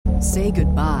Say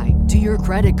goodbye to your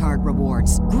credit card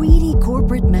rewards. Greedy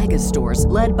corporate mega stores,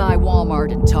 led by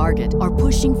Walmart and Target, are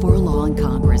pushing for a law in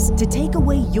Congress to take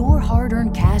away your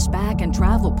hard-earned cash back and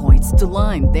travel points to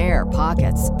line their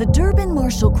pockets. The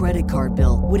Durbin-Marshall credit card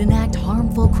bill would enact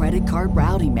harmful credit card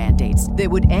routing mandates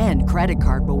that would end credit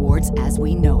card rewards as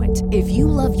we know it. If you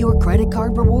love your credit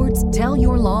card rewards, tell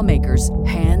your lawmakers,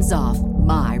 hands off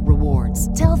my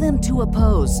rewards. Tell them to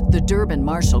oppose the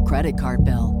Durbin-Marshall credit card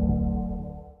bill.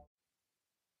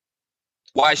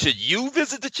 Why should you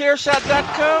visit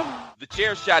thechairshot.com?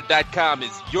 Thechairshot.com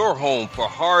is your home for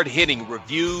hard-hitting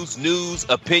reviews, news,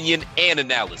 opinion, and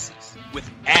analysis with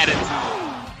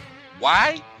attitude.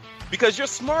 Why? Because you're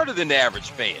smarter than the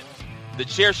average fan.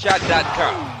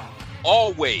 Thechairshot.com.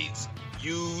 Always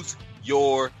use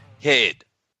your head.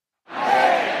 8,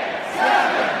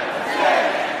 7,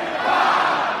 6,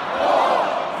 5,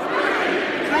 4,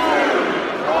 3, 2,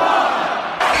 1.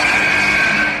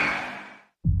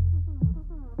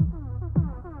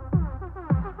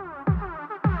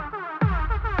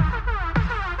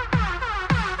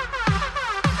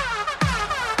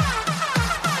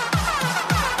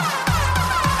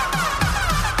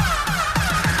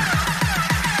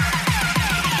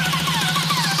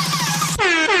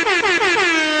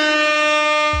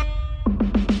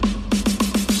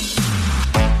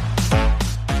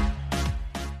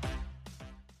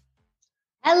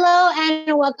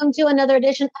 And welcome to another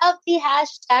edition of the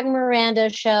 #Miranda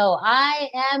Show. I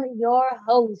am your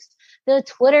host, the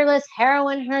Twitterless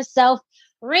heroine herself,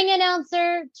 ring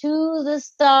announcer to the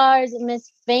stars,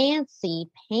 Miss Fancy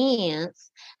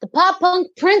Pants, the pop punk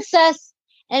princess,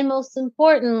 and most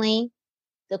importantly,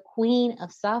 the queen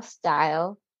of soft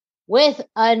style, with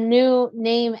a new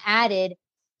name added,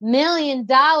 $1 Million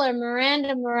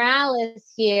Miranda Morales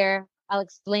here. I'll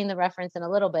explain the reference in a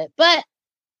little bit, but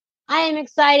I am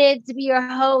excited to be your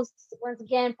host once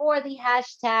again for the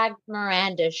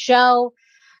 #Miranda Show.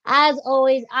 As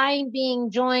always, I'm being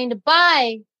joined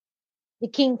by the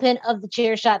kingpin of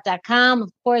thechairshot.com,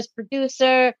 of course,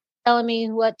 producer, telling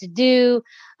me what to do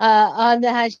on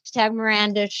the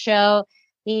 #Miranda Show.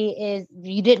 He is,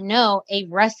 you didn't know, a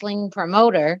wrestling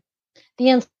promoter,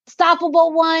 the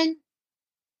unstoppable one,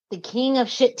 the king of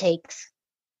shit takes,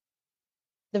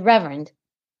 the Reverend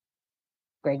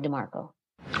Greg DeMarco.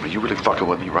 Are you really fucking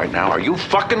with me right now? Are you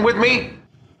fucking with me?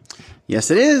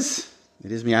 Yes, it is.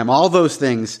 It is me. I'm all those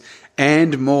things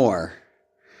and more.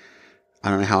 I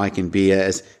don't know how I can be,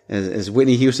 as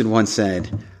Whitney Houston once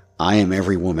said, I am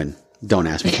every woman. Don't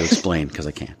ask me to explain, because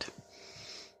I can't.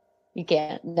 You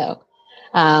can't, no.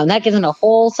 That gives them a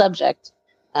whole subject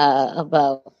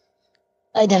about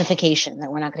identification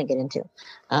that we're not going to get into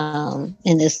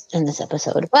in this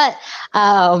episode. But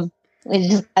we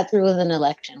just got through with an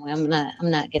election. I'm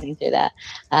not getting through that.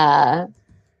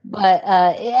 But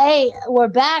hey, we're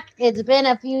back. It's been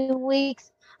a few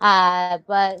weeks,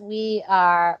 but we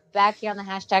are back here on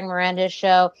the #Miranda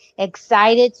Show.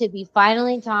 Excited to be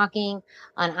finally talking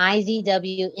on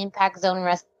IZW, Impact Zone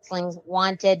Wrestling's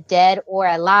Wanted, Dead or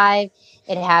Alive.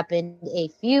 It happened a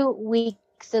few weeks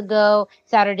ago,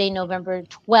 Saturday, November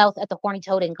 12th at the Horny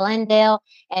Toad in Glendale.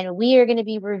 And we are going to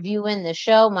be reviewing the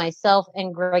show, myself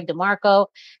and Greg DeMarco,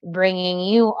 bringing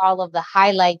you all of the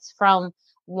highlights from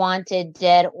Wanted,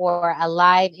 Dead or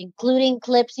Alive, including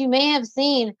clips you may have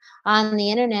seen on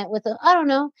the internet with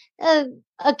a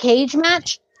cage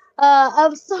match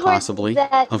of sorts. Possibly,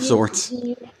 of sorts.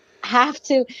 You have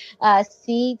to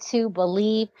see to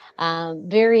believe.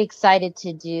 Very excited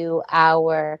to do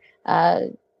our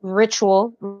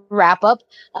ritual wrap up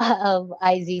of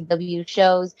IZW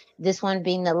shows. This one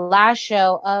being the last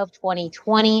show of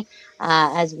 2020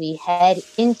 as we head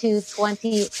into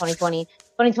 2022.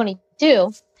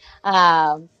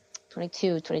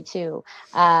 22.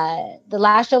 The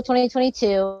last show of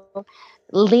 2022,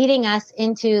 leading us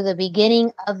into the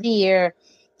beginning of the year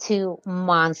to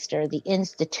Monster, the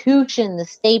institution, the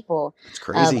staple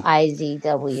of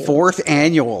IZW. Fourth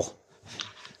annual.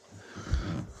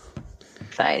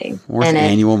 Exciting. Fourth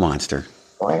annual Monster.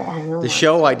 The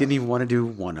show I didn't even want to do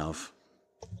one of.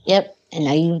 Yep. And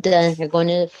now you've done, you're going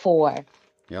to 4.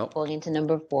 Yep. Going into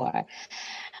number 4.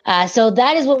 So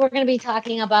that is what we're going to be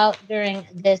talking about during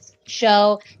this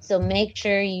show. So make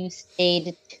sure you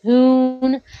stay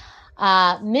tuned.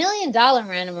 $1 Million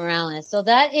Miranda Morales. So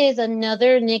that is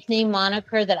another nickname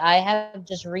moniker that I have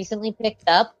just recently picked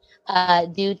up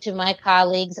due to my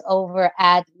colleagues over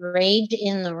at Rage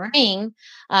in the Ring,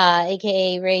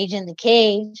 aka Rage in the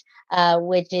Cage,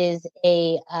 which is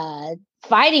a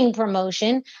fighting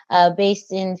promotion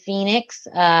based in Phoenix.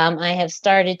 I have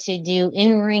started to do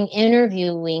in-ring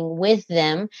interviewing with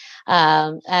them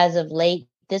as of late.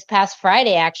 this past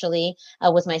Friday, actually,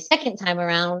 was my second time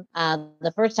around.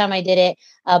 The first time I did it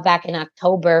back in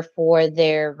October for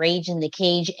their Rage in the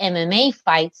Cage MMA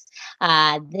fights.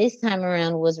 This time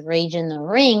around was Rage in the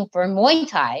Ring for Muay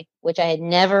Thai, which I had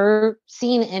never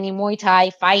seen any Muay Thai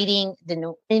fighting, didn't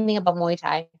know anything about Muay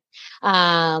Thai.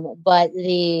 But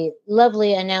the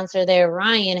lovely announcer there,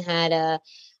 Ryan, had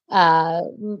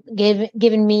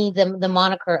given me the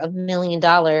moniker of $1 Million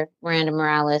Miranda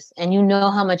Morales, and you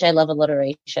know how much I love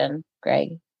alliteration,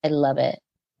 Greg. I love it.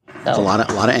 So, It's a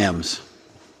lot of M's.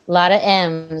 A lot of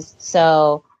M's.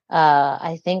 So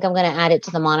I think I'm going to add it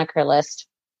to the moniker list.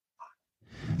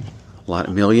 A lot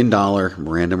of $1 million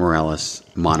Miranda Morales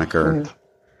moniker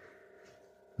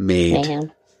made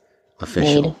Mayhem.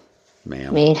 official.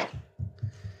 Ma'am. Made. I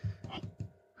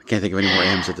can't think of any more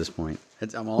M's at this point.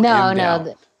 I'm all No, M'd no. out.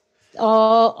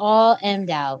 All M'd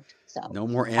out. So No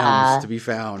more M's to be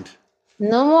found.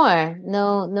 no more.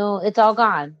 No. It's all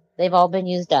gone. They've all been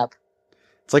used up.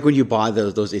 It's like when you buy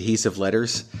those adhesive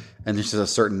letters and there's just a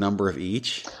certain number of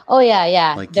each. Oh,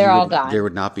 yeah. Like They're all gone. There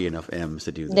would not be enough M's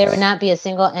to do this. There would not be a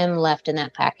single M left in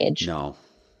that package. No.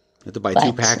 You have to buy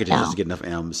 2 packages just to get enough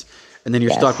M's. And then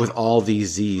you're stuck with all these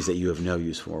Z's that you have no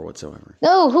use for whatsoever.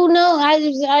 No, who knows?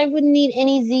 I wouldn't need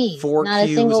any Z's. 4 not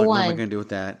Q's, a single like, one. what am I going to do with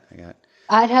that?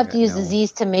 I'd have to use the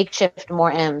Z's to makeshift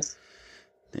more M's.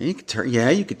 You could turn,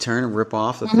 you could turn and rip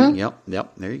off the thing.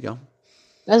 Yep, there you go.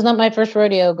 That's not my first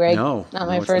rodeo, Greg. Not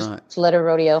my first letter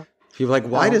rodeo. People are like,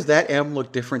 why does that M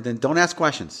look different than? Don't ask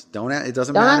questions. It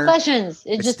doesn't matter. Don't ask questions.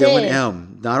 It's just still an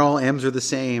M. Not all M's are the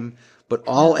same, but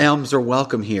all M's are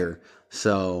welcome here.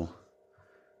 So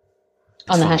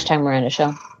on the hashtag Miranda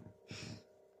show,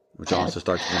 which also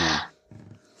starts with an M.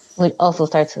 Which also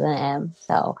starts with an M.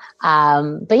 So,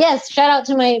 but yes, shout out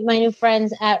to my new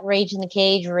friends at Rage in the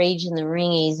Cage, Rage in the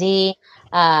Ring AZ.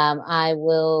 I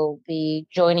will be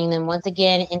joining them once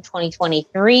again in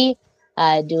 2023,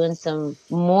 doing some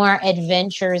more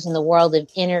adventures in the world of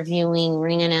interviewing,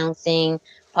 ring announcing,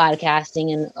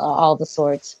 podcasting, and all the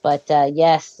sorts. But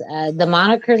yes, the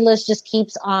moniker list just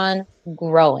keeps on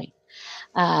growing,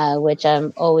 which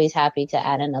I'm always happy to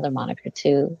add another moniker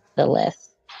to the list.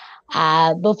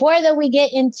 Before that we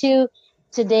get into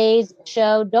today's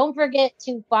show, don't forget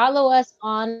to follow us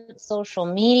on social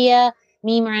media.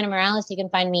 Me, Miranda Morales, you can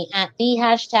find me at the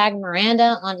hashtag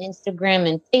Miranda on Instagram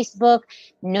and Facebook.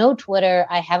 No Twitter.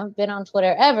 I haven't been on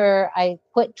Twitter ever. I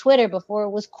quit Twitter before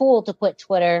it was cool to quit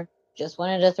Twitter. Just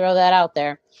wanted to throw that out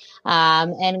there.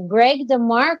 And Greg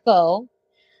DeMarco,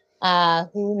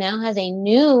 who now has a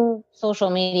new social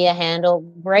media handle,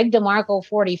 Greg DeMarco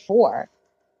 44.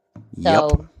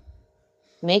 So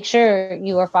make sure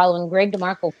you are following Greg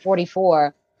DeMarco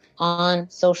 44 on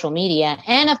social media.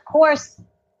 And of course,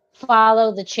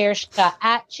 follow the Chairshot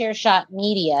at Chairshot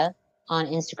Media on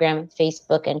Instagram,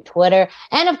 Facebook, and Twitter.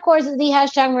 And of course, the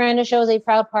hashtag Miranda Show is a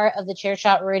proud part of the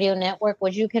Chairshot Radio Network,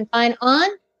 which you can find on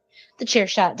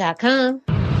thechairshot.com.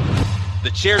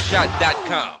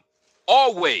 Thechairshot.com.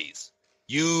 Always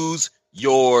use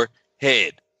your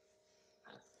head.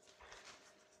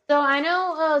 So I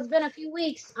know it's been a few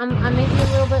weeks. I'm maybe a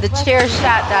little bit.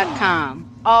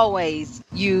 Thechairshot.com. Always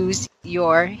use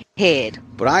your head.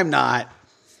 But I'm not.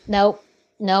 Nope.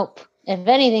 If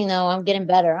anything, though, I'm getting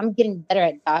better. I'm getting better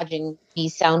at dodging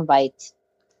these sound bites.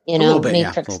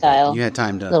 Matrix style. You had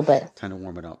time to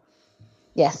warm it up.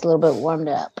 Yes, a little bit warmed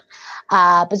up.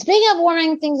 But speaking of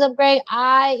warming things up, Greg,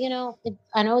 I know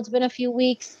it's been a few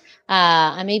weeks.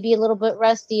 I may be a little bit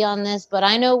rusty on this, but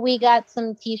I know we got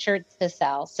some T-shirts to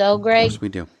sell. So, Greg, of course we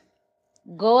do.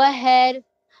 Go ahead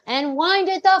and wind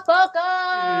it the fuck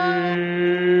up.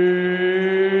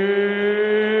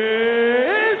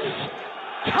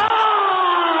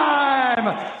 Time!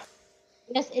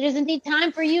 Yes, it is indeed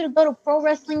time for you to go to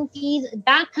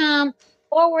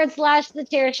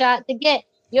prowrestlingtees.com/thechairshot to get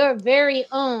your very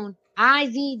own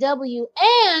IZW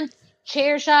and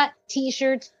Chairshot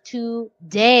T-shirts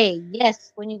today.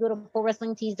 Yes, when you go to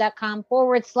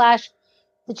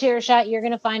prowrestlingtees.com/thechairshot, you're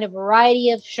going to find a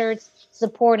variety of shirts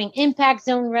supporting Impact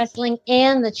Zone Wrestling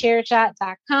and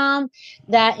thechairshot.com.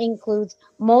 That includes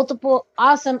multiple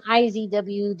awesome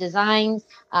IZW designs,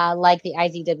 like the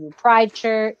IZW Pride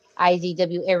shirt,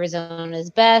 IZW Arizona's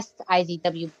Best,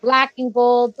 IZW Black and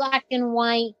Gold, Black and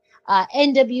White,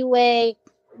 NWA,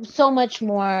 so much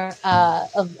more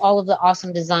of all of the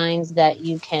awesome designs that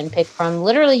you can pick from.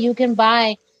 Literally, you can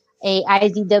buy a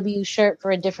IZW shirt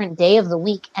for a different day of the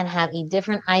week and have a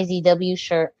different IZW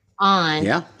shirt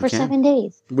on for 7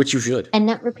 days. Which you should. And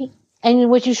not repeat.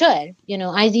 And which you should.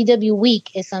 IZW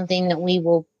Week is something that we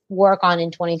will work on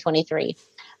in 2023.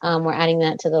 We're adding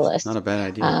that to the list. Not a bad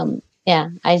idea.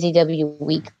 IZW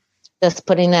Week. Just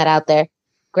putting that out there.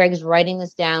 Greg's writing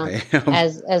this down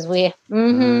as we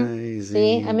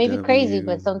see. I may be crazy,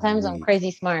 but sometimes I'm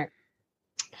crazy smart.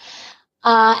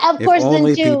 Of course, if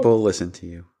only then too, people listen to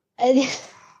you.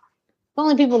 If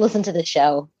only people listen to the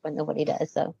show, but nobody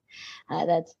does. So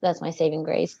that's my saving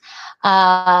grace.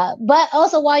 But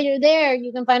also while you're there,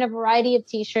 you can find a variety of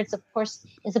t-shirts, of course,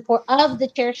 in support of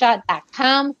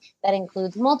thechairshot.com. That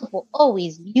includes multiple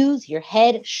always use your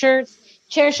head shirts,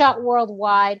 Chairshot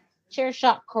Worldwide,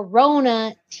 Chairshot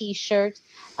Corona t-shirt,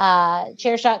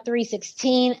 Chairshot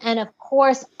 316, and of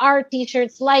course our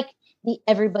t-shirts like the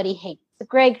Everybody Hates the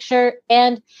Greg shirt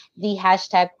and the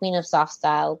hashtag Queen of Soft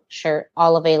Style shirt,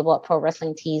 all available at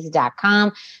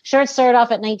ProWrestlingTees.com. Shirts start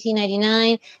off at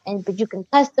 $19.99, but you can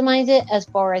customize it as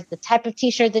far as the type of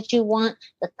t-shirt that you want,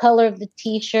 the color of the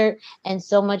t-shirt, and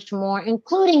so much more,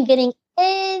 including getting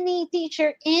any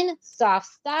t-shirt in soft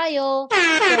style.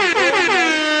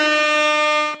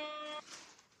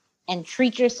 And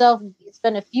treat yourself.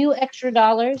 Spend a few extra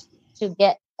dollars to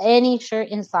get any shirt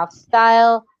in soft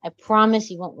style. I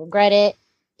promise you won't regret it.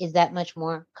 Is that much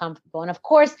more comfortable. And of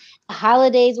course, the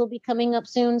holidays will be coming up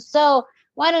soon. So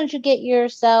why don't you get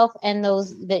yourself and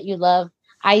those that you love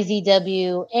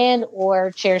IZW and or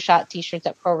Chairshot t-shirts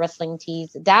at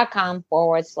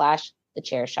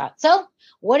ProWrestlingTees.com/thechairshot. So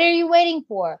what are you waiting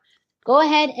for? Go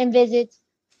ahead and visit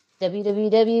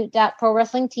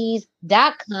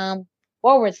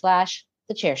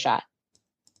www.ProWrestlingTees.com/thechairshot.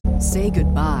 Say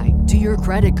goodbye to your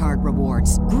credit card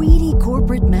rewards. Greedy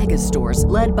corporate mega stores,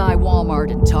 led by Walmart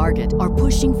and Target, are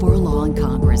pushing for a law in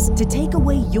Congress to take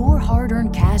away your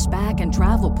hard-earned cash back and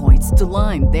travel points to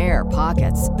line their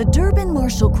pockets. The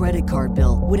Durbin-Marshall credit card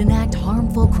bill would enact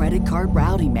harmful credit card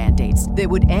routing mandates that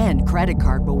would end credit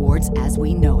card rewards as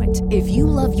we know it. If you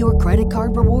love your credit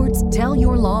card rewards, tell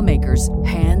your lawmakers,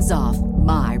 hands off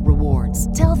my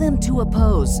rewards. Tell them to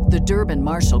oppose the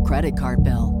Durbin-Marshall credit card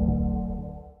bill.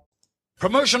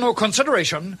 Promotional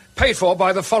consideration paid for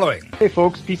by the following. Hey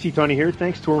folks, PC Tony here.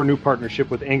 Thanks to our new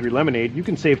partnership with Angry Lemonade, you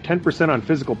can save 10% on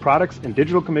physical products and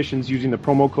digital commissions using the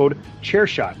promo code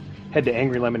ChairShot. Head to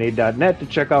angrylemonade.net to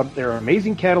check out their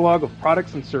amazing catalog of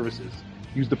products and services.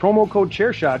 Use the promo code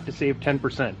ChairShot to save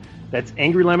 10%. That's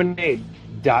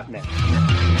angrylemonade.net.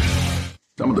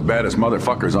 Some of the baddest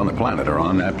motherfuckers on the planet are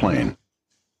on that plane.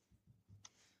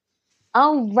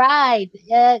 All right.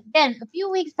 Again, a few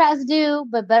weeks past due,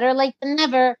 but better late than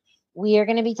never. We are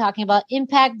going to be talking about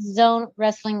Impact Zone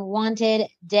Wrestling Wanted,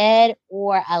 Dead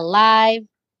or Alive.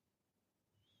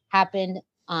 Happened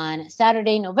on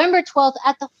Saturday, November 12th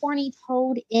at the Horny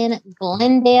Toad in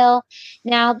Glendale.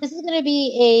 Now, this is going to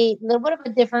be a little bit of a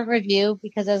different review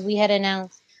because as we had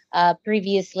announced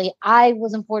previously, I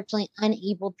was unfortunately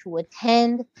unable to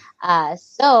attend.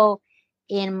 So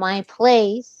in my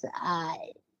place,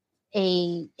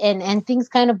 and things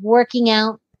kind of working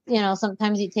out. You know,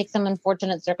 sometimes you take some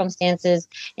unfortunate circumstances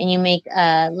and you make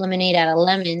lemonade out of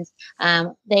lemons.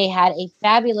 They had a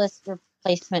fabulous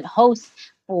replacement host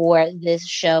for this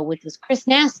show, which was Chris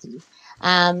Nasty.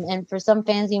 And for some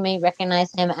fans, you may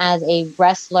recognize him as a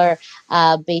wrestler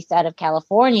based out of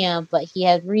California, but he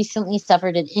has recently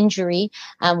suffered an injury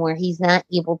where he's not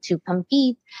able to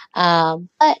compete.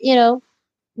 But, you know,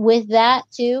 with that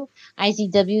too,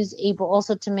 IZW is able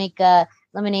also to make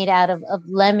lemonade out of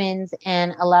lemons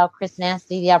and allow Chris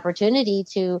Nasty the opportunity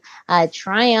to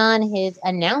try on his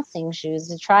announcing shoes,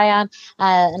 to try on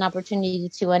an opportunity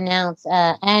to announce,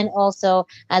 and also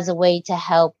as a way to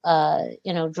help,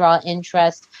 draw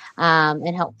interest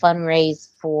and help fundraise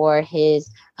for his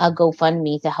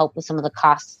GoFundMe to help with some of the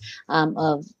costs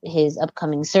of his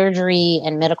upcoming surgery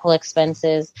and medical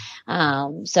expenses.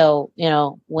 So, you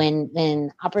know,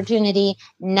 when opportunity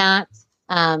knocks,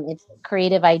 it's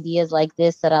creative ideas like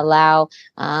this that allow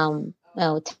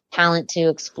talent to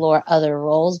explore other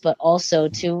roles, but also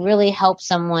to really help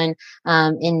someone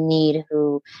in need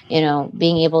who, you know,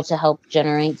 being able to help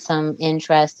generate some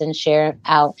interest and share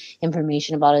out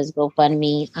information about his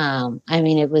GoFundMe. I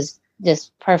mean, it was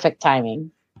just perfect timing.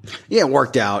 Yeah, it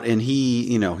worked out, and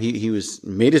he was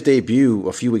made his debut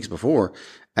a few weeks before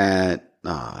at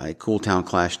Cool Town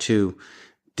Clash 2.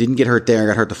 Didn't get hurt there.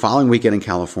 Got hurt the following weekend in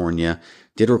California.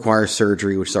 Did require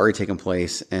surgery, which has already taken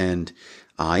place, and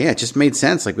it just made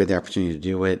sense. Like we had the opportunity to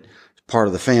do it, part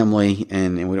of the family,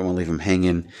 and we don't want to leave him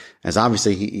hanging. As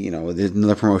obviously,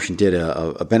 another promotion did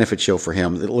a benefit show for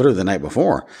him literally the night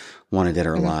before, Wanted Dead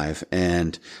or Alive,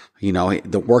 and. You know,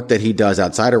 the work that he does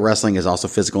outside of wrestling is also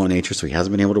physical in nature, so he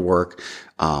hasn't been able to work.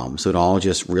 So it all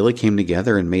just really came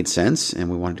together and made sense,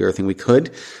 and we wanted to do everything we could.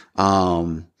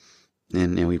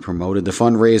 and we promoted the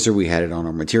fundraiser. We had it on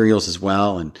our materials as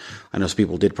well. And I know some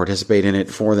people did participate in it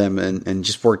for them and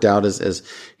just worked out as,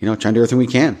 trying to do everything we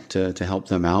can to help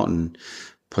them out and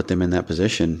put them in that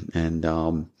position.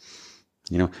 And,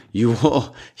 you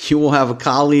will have a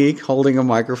colleague holding a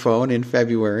microphone in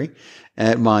February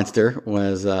at Monster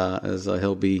as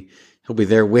he'll be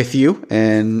there with you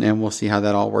and we'll see how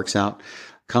that all works out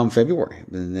come February.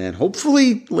 And then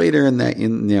hopefully later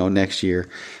next year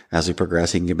as we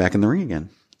progress, he can get back in the ring again.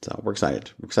 So we're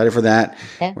excited. We're excited for that.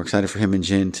 Yeah. We're excited for him and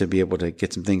Jen to be able to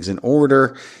get some things in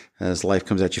order as life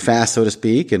comes at you fast, so to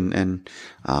speak. And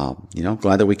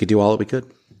glad that we could do all that we could.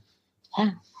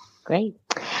 Yeah. Great.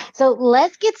 So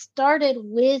let's get started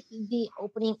with the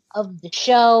opening of the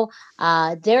show.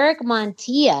 Derek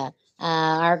Montilla,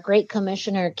 our great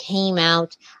commissioner, came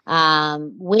out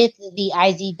with the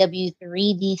IZW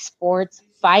 3D Sports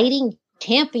Fighting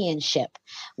Championship,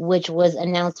 which was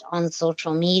announced on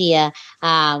social media.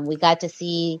 We got to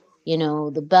see,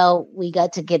 the belt. We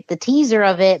got to get the teaser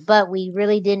of it, but we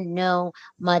really didn't know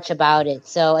much about it.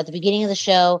 So at the beginning of the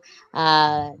show,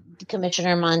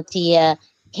 Commissioner Montilla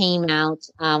came out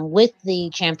with the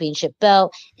championship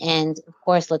belt and, of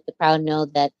course, let the crowd know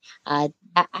that at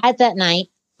that night,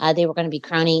 they were going to be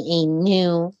crowning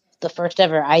the first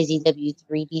ever IZW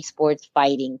 3D Sports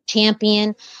Fighting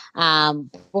Champion.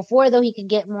 Before, though, he could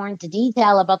get more into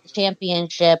detail about the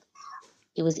championship,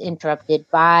 he was interrupted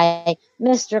by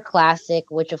Mr. Classic,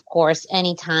 which, of course,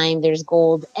 anytime there's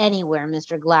gold anywhere,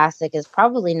 Mr. Classic is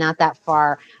probably not that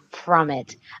far from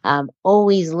it.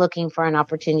 Always looking for an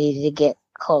opportunity to get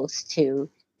close to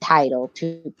title,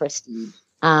 to prestige.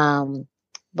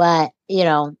 But,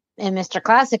 and Mr.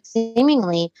 Classic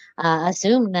seemingly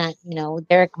assumed that,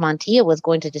 Derek Montilla was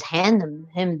going to just hand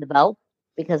him the belt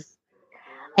because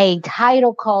a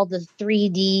title called the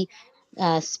 3D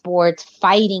Sports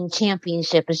Fighting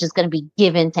Championship is just going to be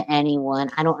given to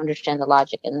anyone. I don't understand the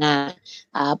logic in that.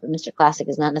 But Mr. Classic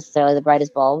is not necessarily the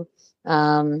brightest bulb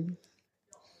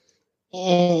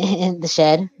in the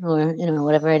shed, or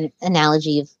whatever an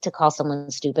analogy to call someone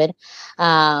stupid.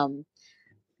 But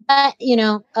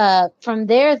from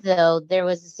there, though, there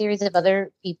was a series of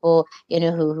other people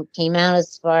who came out,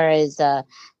 as far as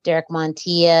Derek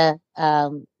Montilla,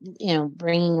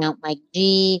 bringing out Mike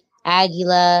G,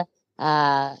 Aguila,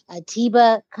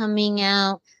 Atiba coming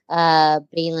out,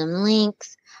 Balaam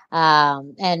Lynx,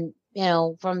 and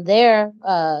from there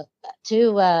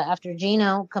after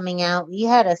Gino coming out, we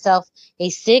had a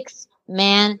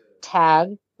 6-man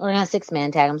tag, or not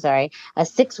 6-man tag, I'm sorry, a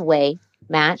 6-way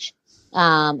match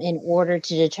in order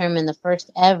to determine the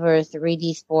first ever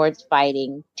 3D Sports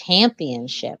Fighting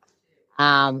Championship.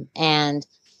 And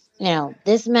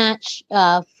this match,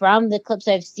 from the clips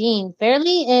I've seen,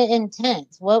 fairly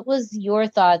intense. What was your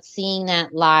thoughts seeing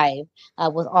that live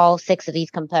with all 6 of these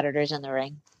competitors in the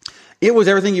ring? It was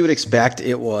everything you would expect.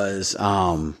 It was,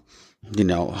 hot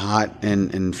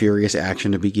and furious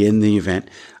action to begin the event,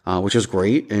 which was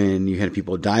great. And you had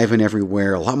people diving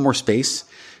everywhere, a lot more space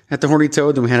at the Horny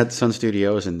Toad than we had at the Sun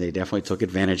Studios, and they definitely took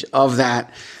advantage of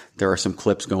that. There are some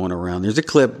clips going around. There's a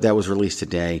clip that was released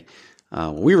today.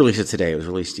 We released it today. It was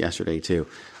released yesterday too,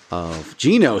 of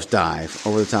Gino's dive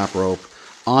over the top rope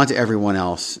onto everyone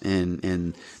else.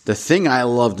 And the thing I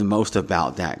loved most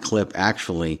about that clip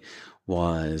actually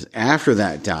was after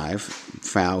that dive,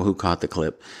 Fao, who caught the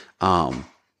clip,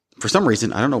 for some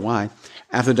reason, I don't know why,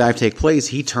 after the dive take place,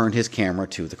 he turned his camera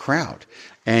to the crowd.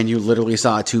 And you literally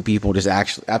saw 2 people just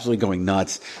actually absolutely going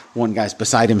nuts. One guy's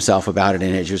beside himself about it,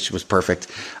 and it just was perfect.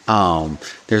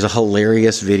 There's a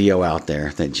hilarious video out there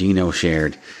that Gino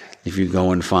shared. If you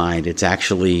go and find, it's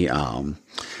actually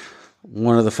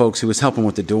one of the folks who was helping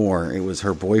with the door. It was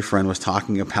her boyfriend was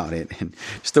talking about it, and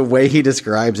just the way he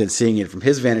describes it, seeing it from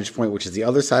his vantage point, which is the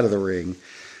other side of the ring,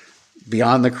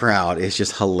 beyond the crowd, is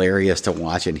just hilarious to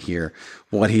watch and hear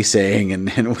what he's saying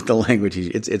and with the language.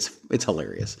 It's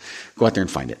hilarious. Go out there and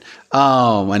find it.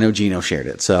 I know Gino shared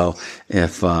it. So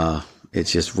if,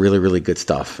 it's just really, really good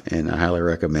stuff, and I highly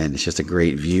recommend. It's just a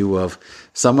great view of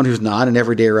someone who's not an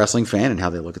everyday wrestling fan and how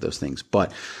they look at those things.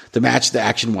 But the match, the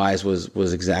action wise,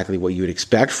 was exactly what you would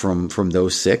expect from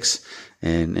those 6,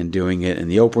 and doing it in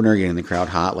the opener, getting the crowd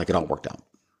hot, like it all worked out.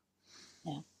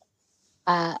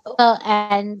 Well,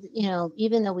 and,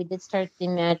 even though we did start the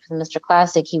match with Mr.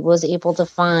 Classic, he was able to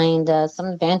find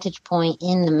some vantage point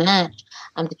in the match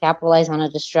to capitalize on a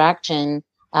distraction,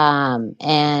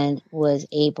 and was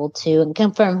able to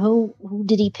confirm who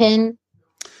did he pin?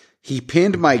 He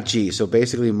pinned Mike G. So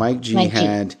basically, Mike G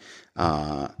had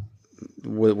had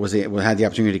the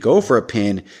opportunity to go for a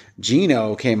pin.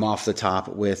 Gino came off the top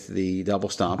with the double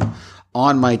stomp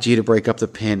on Mike G to break up the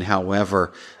pin.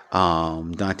 However,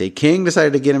 Dante King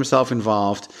decided to get himself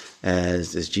involved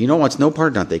as Gino wants no part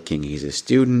of Dante King. He's a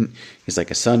student. He's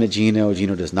like a son to Gino.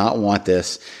 Gino does not want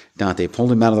this. Dante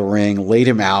pulled him out of the ring, laid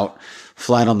him out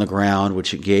flat on the ground,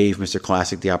 which gave Mr.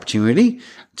 Classic the opportunity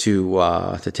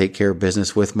to take care of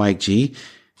business with Mike G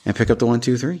and pick up the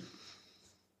 1-2-3.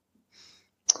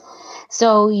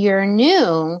 So your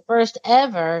new first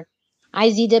ever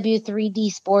IZW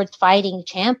 3D Sports Fighting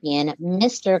Champion,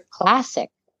 Mr. Classic,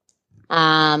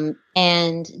 and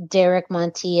Derek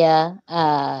Montilla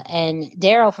and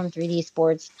Daryl from 3D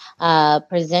Sports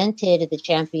presented the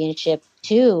championship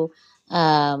to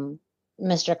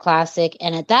Mr. Classic,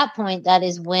 and at that point, that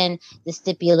is when the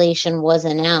stipulation was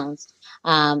announced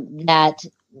that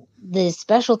the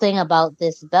special thing about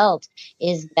this belt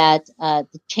is that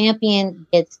the champion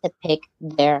gets to pick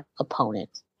their opponent.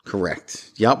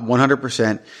 Correct. Yep,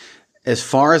 100%. As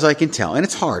far as I can tell, and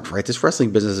it's hard, right? This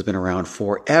wrestling business has been around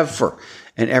forever,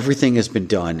 and everything has been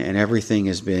done, and everything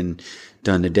has been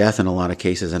done to death in a lot of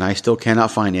cases, and I still cannot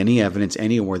find any evidence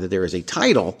anywhere that there is a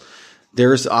title.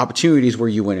 There's opportunities where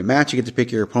you win a match, you get to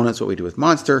pick your opponents, what we do with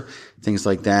Monster, things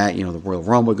like that, the Royal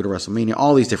Rumble, go to WrestleMania,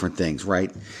 all these different things,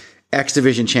 right? X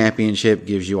Division Championship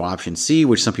gives you option C,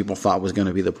 which some people thought was going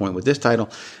to be the point with this title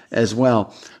as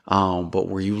well. But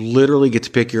where you literally get to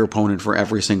pick your opponent for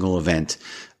every single event.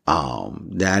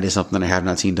 That is something I have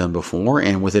not seen done before.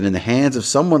 And with it in the hands of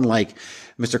someone like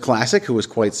Mr. Classic, who is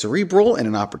quite cerebral and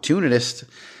an opportunist,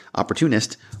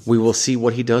 we will see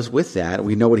what he does with that.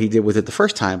 We know what he did with it the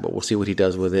first time, but we'll see what he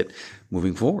does with it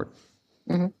moving forward.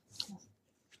 Mm-hmm.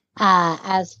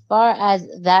 As far as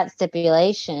that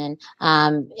stipulation,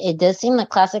 it does seem like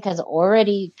Classic has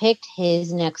already picked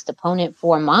his next opponent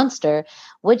for Monster,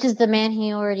 which is the man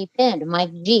he already pinned,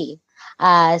 Mike G.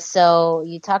 So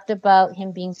you talked about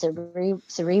him being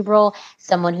cerebral,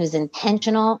 someone who's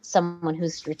intentional, someone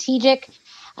who's strategic.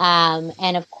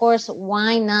 And of course,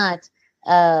 why not,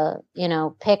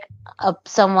 pick up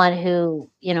someone who,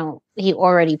 he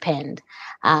already pinned,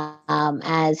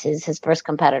 as his first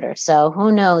competitor. So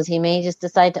who knows? He may just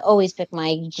decide to always pick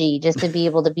Mike G just to be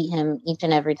able to beat him each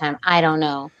and every time. I don't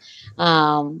know.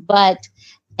 But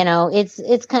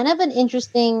it's kind of an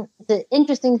interesting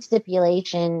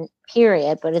stipulation,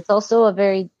 period, but it's also a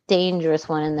very dangerous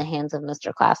one in the hands of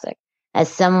Mr. Classic.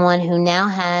 As someone who now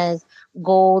has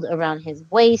gold around his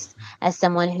waist, as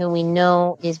someone who we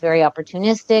know is very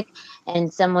opportunistic,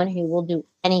 and someone who will do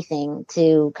anything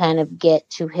to kind of get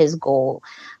to his goal.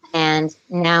 And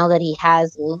now that he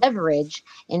has leverage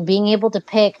in being able to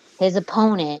pick his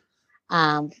opponent,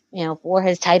 for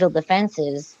his title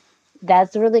defenses,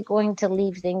 that's really going to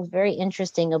leave things very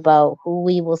interesting about who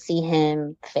we will see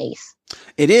him face.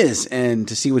 It is. And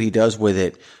to see what he does with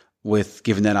it, with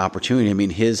given that opportunity, I mean,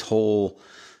 his whole,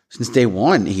 since day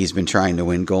one, he's been trying to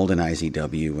win gold in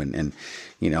IZW, and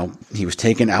he was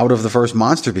taken out of the first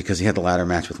Monster because he had the ladder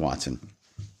match with Watson,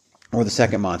 or the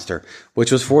second Monster,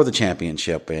 which was for the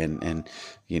championship, and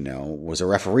was a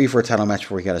referee for a title match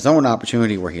before he got his own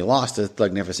opportunity where he lost to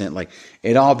Thugnificent. Like,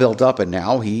 it all built up, and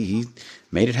now he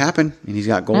made it happen, and he's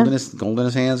got gold in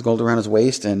his hands, gold around his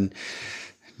waist, and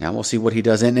now we'll see what he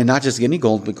does, and not just any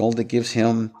gold, but gold that gives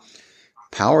him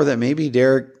power that maybe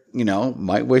Derek,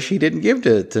 might wish he didn't give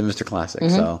to Mr. Classic.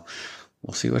 Mm-hmm. So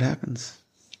we'll see what happens.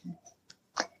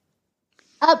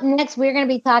 Up next, we're going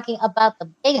to be talking about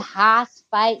the big Haas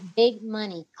fight, big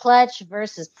money Clutch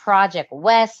versus Project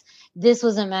West. This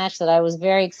was a match that I was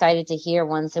very excited to hear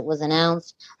once it was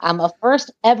announced. A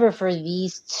first ever for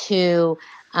these two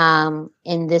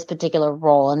in this particular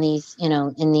role, in these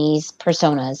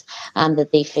personas that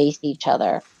they faced each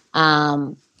other.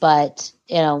 But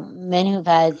men who've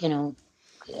had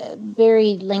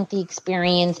very lengthy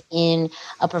experience in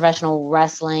professional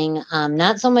wrestling,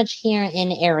 not so much here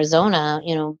in Arizona,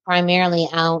 primarily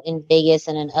out in Vegas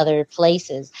and in other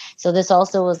places. So this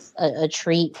also was a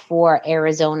treat for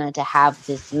Arizona to have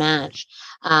this match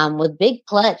with Big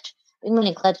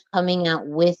Money Clutch coming out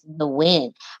with the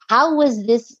win. How was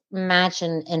this match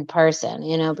in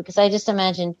person? Because I just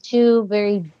imagine two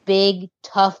very big,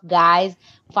 tough guys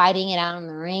fighting it out in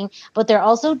the ring, but they're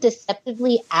also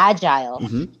deceptively agile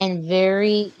and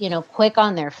very, quick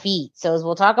on their feet. So as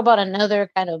we'll talk about another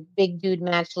kind of big dude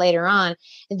match later on,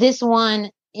 this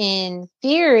one in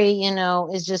theory,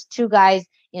 is just two guys,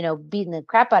 beating the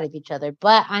crap out of each other.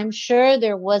 But I'm sure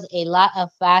there was a lot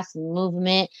of fast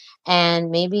movement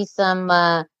and maybe some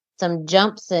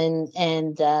jumps and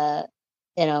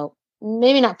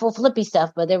maybe not full flippy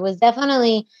stuff, but there was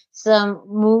definitely some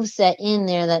moveset in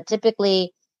there that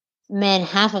typically men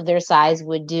half of their size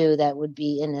would do that would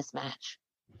be in this match.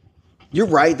 You're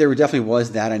right. There definitely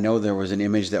was that. I know there was an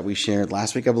image that we shared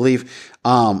last week, I believe,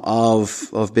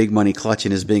 of Big Money Clutch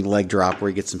and his big leg drop where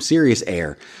he gets some serious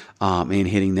air, and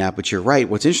hitting that. But you're right.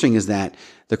 What's interesting is that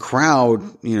the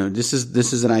crowd, this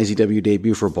is an IZW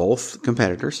debut for both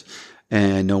competitors,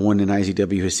 and no one in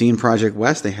IZW has seen Project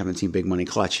West. They haven't seen Big Money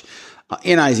Clutch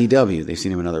in IZW. They've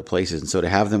seen him in other places. And so to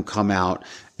have them come out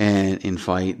and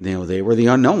fight, they were the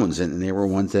unknowns, and they were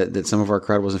ones that some of our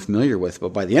crowd wasn't familiar with.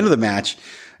 But by the end of the match,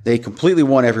 they completely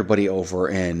won everybody over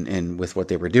and with what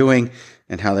they were doing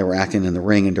and how they were acting in the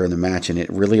ring and during the match. And it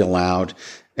really allowed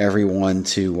everyone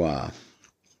to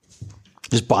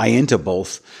just buy into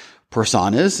both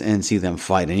personas and see them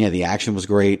fight. And yeah, the action was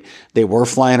great. They were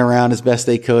flying around as best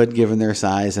they could given their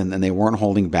size, and they weren't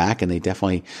holding back, and they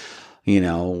definitely,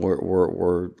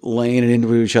 were laying it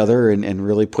into each other and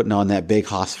really putting on that big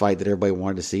hoss fight that everybody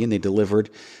wanted to see. And they delivered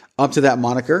up to that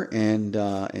moniker, and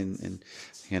the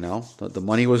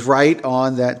money was right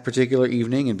on that particular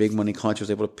evening, and Big Money Clutch was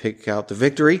able to pick out the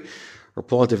victory or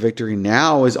pull out the victory.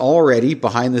 Now is already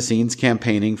behind the scenes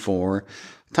campaigning for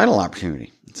title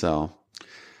opportunity. So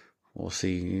we'll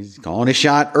see. He's calling a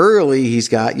shot early. He's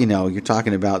got, you're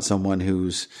talking about someone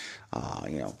who's,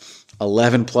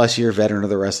 11 plus year veteran of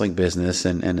the wrestling business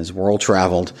and is world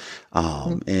traveled,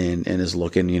 and is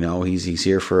looking, he's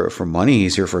here for money.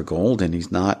 He's here for gold, and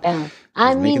he's not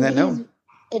making that known.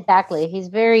 Exactly. He's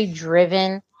very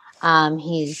driven.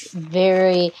 He's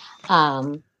very,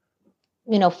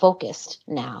 focused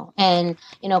now. And,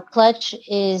 Clutch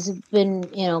is been,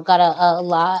 got a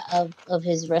lot of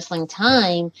his wrestling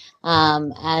time,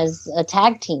 as a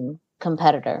tag team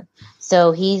competitor.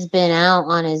 So he's been out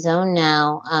on his own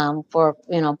now, for,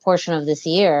 a portion of this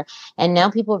year. And now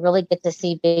people really get to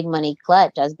see Big Money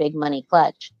Clutch as Big Money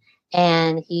Clutch.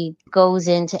 And he goes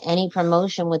into any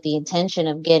promotion with the intention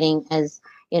of getting as,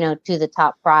 to the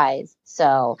top prize.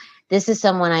 So this is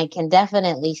someone I can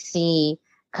definitely see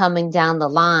coming down the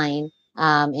line,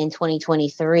 in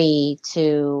 2023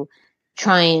 to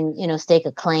try and, stake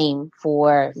a claim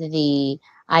for the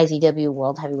IZW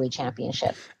World Heavyweight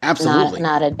Championship. Absolutely.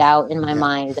 Not a doubt in my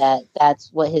mind that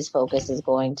that's what his focus is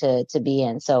going to be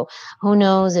in. So who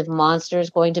knows if Monster is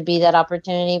going to be that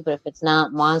opportunity, but if it's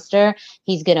not Monster,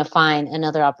 he's going to find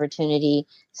another opportunity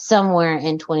somewhere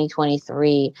in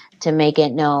 2023 to make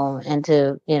it known and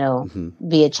to,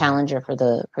 be a challenger for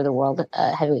the World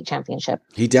Heavyweight Championship.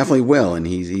 He definitely will. And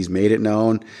he's made it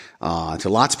known, to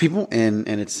lots of people. And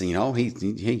it's,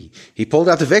 he pulled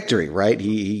out the victory, right?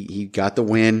 He got the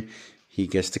win. He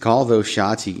gets to call those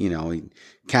shots. He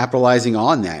capitalizing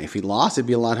on that. If he lost, it'd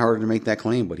be a lot harder to make that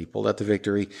claim, but he pulled out the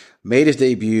victory, made his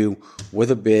debut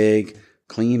with a big,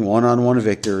 clean one-on-one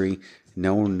victory.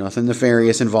 Nothing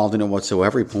nefarious involved in it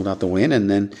whatsoever. He pulled out the win, and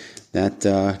then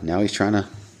now he's trying to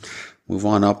move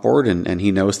on upward, and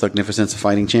he knows Thugnificent's a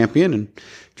fighting champion and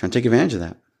trying to take advantage of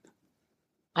that.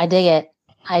 I dig it.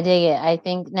 I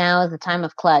think now is the time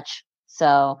of Clutch.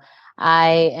 So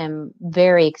I am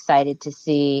very excited to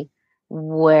see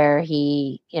where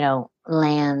he,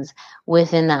 lands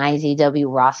within the IZW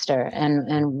roster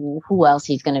and who else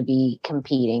he's going to be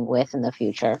competing with in the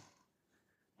future.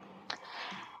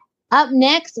 Up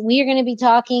next, we are going to be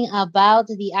talking about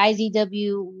the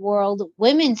IZW World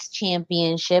Women's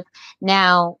Championship.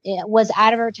 Now, it was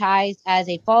advertised as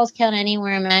a Falls Count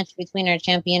Anywhere match between our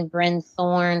champion, Bryn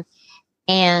Thorne,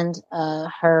 and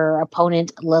her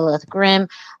opponent, Lilith Grimm.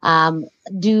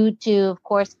 Due to, of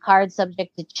course, card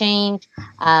subject to change,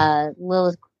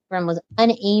 Lilith Grimm was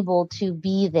unable to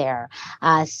be there.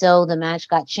 So the match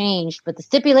got changed, but the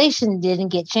stipulation didn't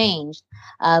get changed.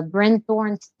 Bryn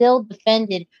Thorne still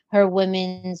defended her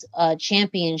women's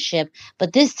championship,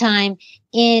 but this time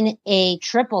in a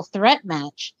triple threat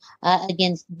match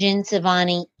against Jin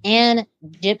Savani and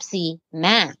Gypsy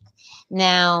Mac.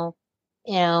 Now,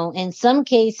 in some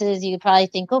cases, you probably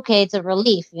think, okay, it's a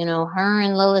relief. Her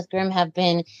and Lilith Grimm have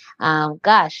been,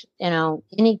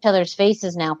 in each other's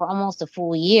faces now for almost a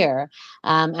full year,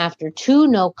 after 2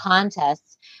 no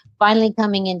contests, finally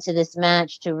coming into this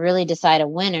match to really decide a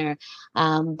winner.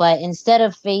 But instead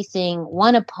of facing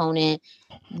one opponent,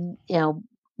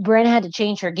 Bryn had to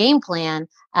change her game plan,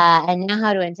 and now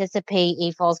how to anticipate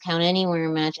a Falls Count Anywhere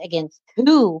match against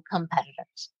 2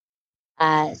 competitors.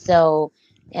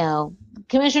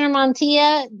 Commissioner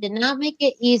Montilla did not make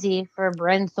it easy for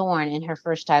Bryn Thorne in her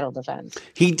first title defense.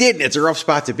 He didn't. It's a rough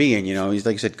spot to be in. He's,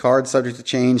 like you said, cards subject to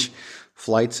change,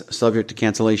 flights subject to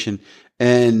cancellation.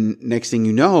 And next thing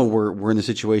you know, we're in the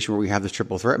situation where we have this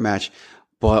triple threat match,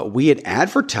 but we had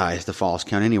advertised the Falls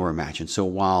Count Anywhere match. And so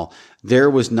while there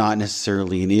was not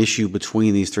necessarily an issue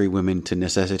between these 3 women to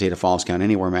necessitate a Falls Count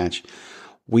Anywhere match,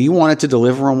 we wanted to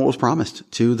deliver on what was promised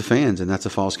to the fans, and that's a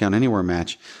Falls Count Anywhere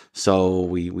match. So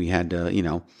we had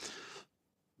to,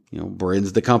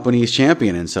 Bryn's the company's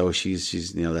champion, and so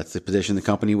she's that's the position the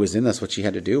company was in. That's what she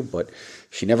had to do, but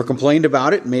she never complained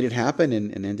about it, made it happen,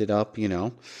 and ended up,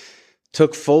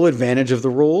 took full advantage of the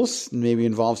rules, maybe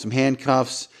involved some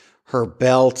handcuffs, her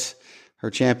belt, her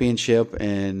championship,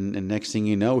 and next thing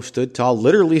you know,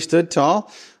 literally stood tall,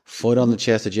 foot on the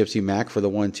chest of Gypsy Mac for the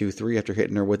 1-2-3 after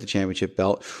hitting her with the championship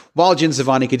belt, while Jen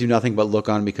Savani could do nothing but look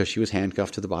on because she was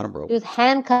handcuffed to the bottom rope. She was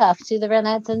handcuffed to the ring.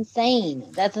 That's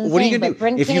insane. That's insane. What are you going to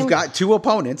do? If you've got two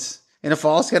opponents in a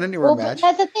Falls Count Anywhere match,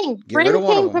 that's the thing. Bryn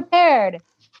came prepared.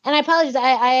 And I apologize.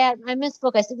 I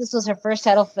misspoke. I said this was her first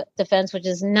title defense, which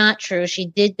is not true. She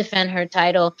did defend her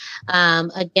title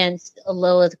against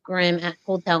Lilith Grimm at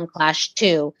Cool Town Clash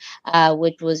 2,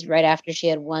 which was right after she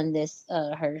had won this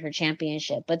her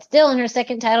championship. But still, in her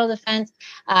second title defense,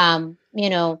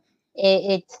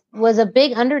 it was a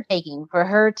big undertaking for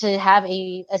her to have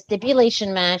a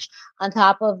stipulation match on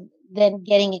top of then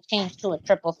getting it changed to a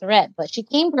triple threat. But she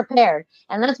came prepared.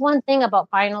 And that's one thing about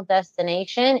Final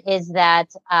Destination is that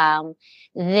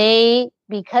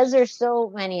because there's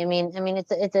so many, I mean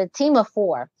it's a team of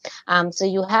 4. So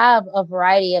you have a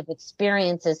variety of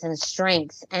experiences and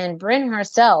strengths. And Bryn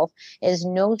herself is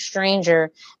no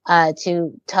stranger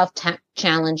to tough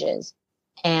challenges.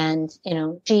 And,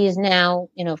 she is now,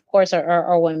 of course,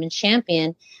 our women's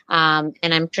champion. And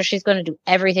I'm sure she's going to do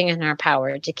everything in her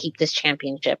power to keep this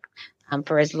championship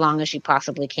for as long as she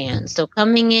possibly can. So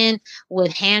coming in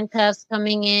with handcuffs,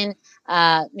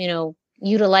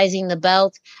 utilizing the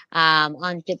belt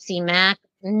on Gypsy Mac,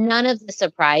 none of this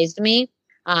surprised me.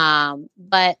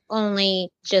 But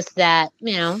only just that,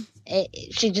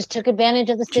 she just took advantage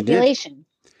of the stipulation.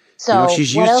 So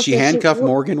she handcuffed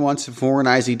Morgan once before in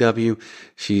IZW.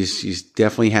 She's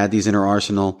definitely had these in her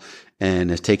arsenal and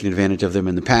has taken advantage of them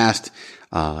in the past.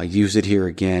 Use it here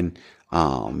again.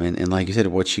 And like you said,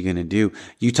 what's she going to do?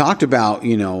 You talked about,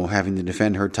 having to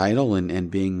defend her title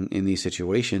and being in these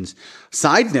situations.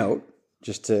 Side note,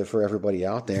 for everybody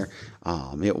out there,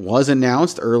 it was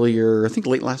announced earlier, I think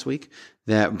late last week,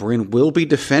 that Bryn will be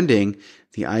defending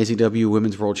the IZW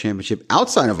Women's World Championship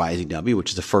outside of IZW,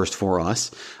 which is the first for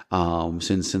us.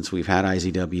 Since we've had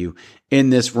IZW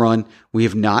in this run, we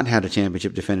have not had a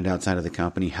championship defended outside of the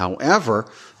company. However,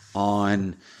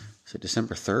 on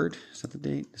December 3rd, is that the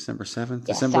date? December 7th?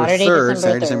 Yeah,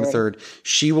 Saturday, December 3rd.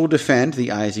 She will defend the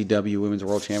IZW Women's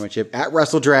World Championship at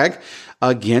Wrestle Drag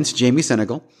against Jamie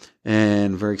Senegal.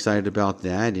 And very excited about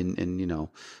that. And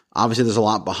obviously there's a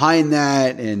lot behind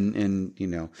that. And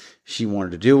she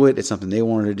wanted to do it. It's something they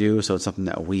wanted to do. So it's something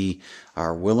that we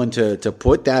are willing to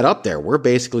put that up there. We're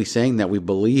basically saying that we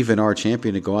believe in our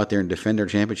champion to go out there and defend our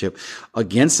championship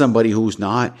against somebody who's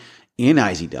not in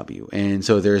IZW. And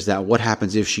so there's that what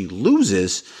happens if she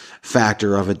loses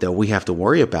factor of it that we have to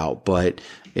worry about. But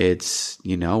it's,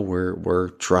 we're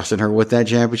trusting her with that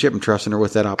championship and trusting her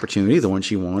with that opportunity, the one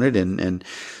she wanted. And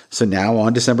so now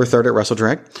on December 3rd at Wrestle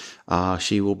Drag,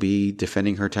 she will be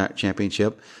defending her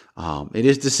championship. It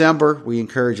is December. We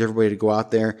encourage everybody to go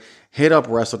out there, hit up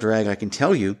Wrestle Drag. I can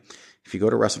tell you, if you go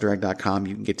to WrestleDrag.com,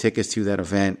 you can get tickets to that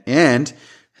event, and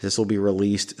this will be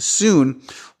released soon.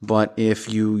 But if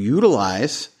you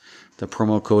utilize the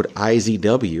promo code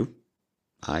IZW,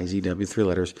 3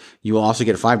 letters, you will also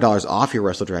get $5 off your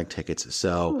Wrestle Drag tickets.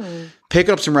 So pick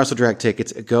up some Wrestle Drag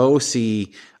tickets. Go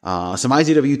see some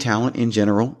IZW talent in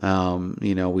general.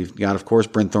 We've got, of course,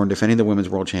 Bryn Thorne defending the Women's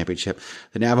World Championship.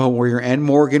 The Navajo Warrior and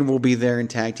Morgan will be there in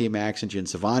tag team action. Jen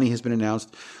Savani has been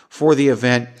announced for the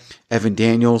event. Evan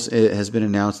Daniels has been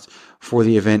announced for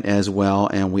the event as well.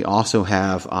 And we also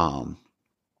have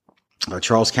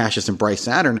Charles Cassius and Bryce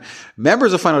Saturn,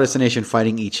 members of Final Destination,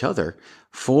 fighting each other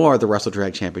for the Wrestle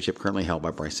Drag Championship currently held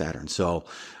by Bryce Saturn. So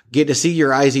get to see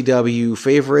your IZW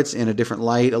favorites in a different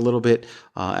light a little bit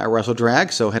at Wrestle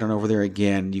Drag. So head on over there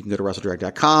again. You can go to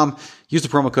WrestleDrag.com, use the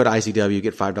promo code IZW,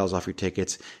 get $5 off your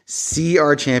tickets, see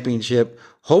our championship,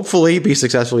 hopefully be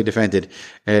successfully defended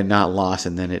and not lost.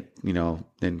 And then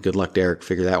then good luck, Derek,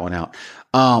 figure that one out.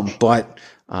 But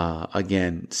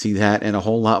again, see that and a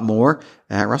whole lot more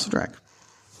at Wrestle Drag.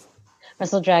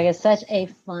 Wrestle Drag is such a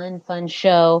fun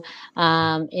show.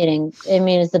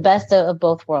 It's the best of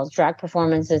both worlds, drag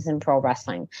performances and pro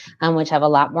wrestling, which have a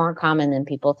lot more in common than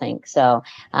people think. So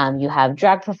you have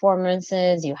drag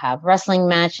performances, you have wrestling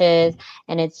matches,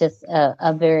 and it's just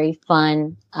a very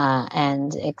fun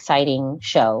and exciting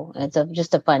show. It's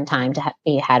just a fun time to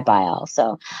be had by all.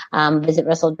 So visit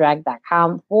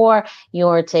WrestleDrag.com for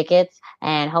your tickets.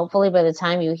 And hopefully by the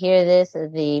time you hear this,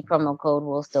 the promo code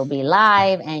will still be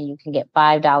live and you can get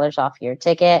 $5 off your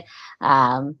ticket.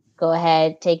 Go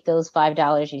ahead, take those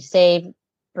 $5 you save,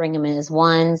 bring them in as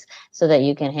ones so that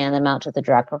you can hand them out to the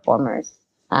drag performers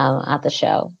at the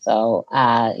show. So,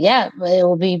 yeah, it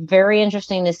will be very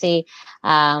interesting to see,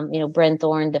 Bryn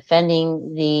Thorne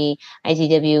defending the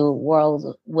IZW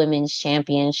World Women's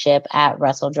Championship at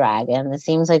Wrestle Drag. And it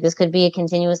seems like this could be a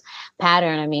continuous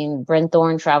pattern. I mean, Bryn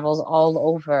Thorne travels all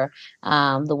over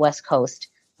the West Coast.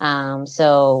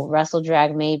 So Wrestle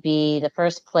Drag may be the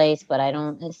first place, but I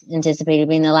don't anticipate it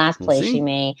being the last place. She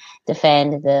may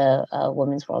defend the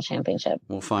Women's World Championship.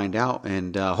 We'll find out.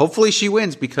 And hopefully she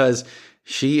wins, because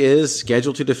she is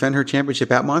scheduled to defend her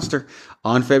championship at Monster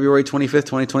on February 25th,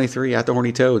 2023 at the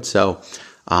Horny Toad. So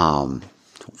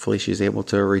hopefully she's able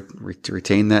to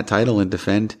retain that title and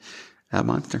defend at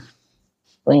Monster.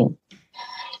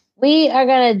 We are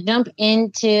going to jump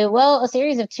into, a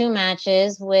series of 2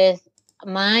 matches with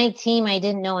my team I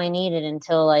didn't know I needed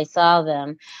until I saw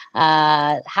them.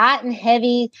 Hot and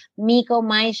Heavy, Miko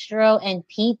Maestro, and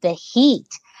Pete the Heat.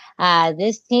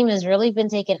 This team has really been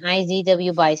taking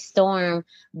IZW by storm.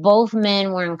 Both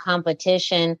men were in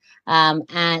competition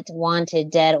at Wanted,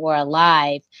 Dead, or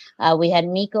Alive. We had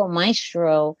Miko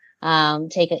Maestro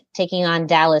taking on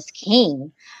Dallas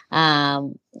King.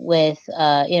 With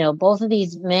both of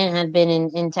these men had been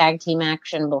in tag team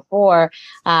action before,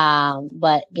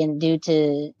 but again, due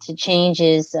to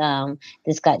changes,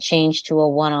 this got changed to a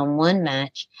one-on-one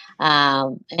match.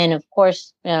 And of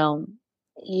course,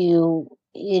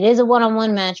 it is a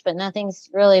one-on-one match, but nothing's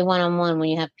really one-on-one when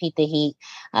you have Pete the Heat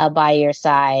by your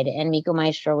side. And Miko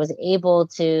Maestro was able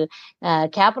to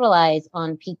capitalize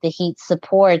on Pete the Heat's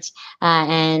support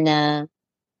and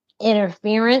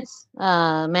interference,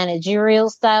 managerial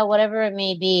style, whatever it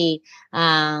may be,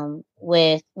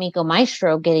 with Miko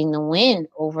Maestro getting the win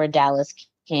over Dallas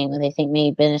King, what they think may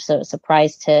have been a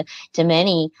surprise to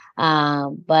many.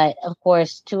 But of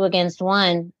course, 2 against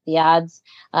 1, the odds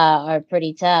are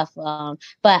pretty tough.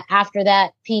 But after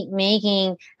that, Pete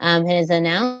making his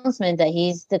announcement that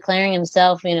he's declaring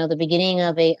himself, the beginning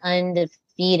of a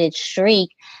undefeated streak.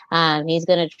 He's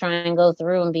going to try and go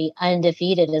through and be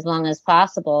undefeated as long as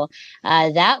possible.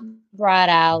 That brought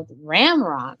out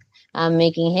Ramrock,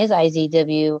 making his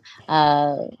IZW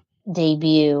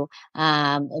debut.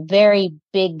 A very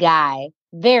big guy,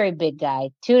 2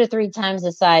 to 3 times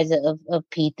the size of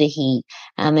Pete the Heat,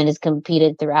 and has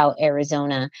competed throughout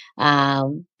Arizona.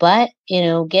 But,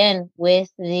 again, with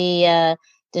the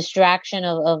distraction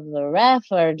of the ref,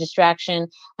 or distraction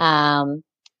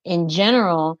in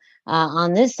general,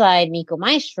 on this side, Miko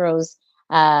Maestro's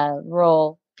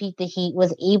role, Pete the Heat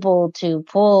was able to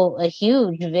pull a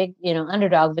huge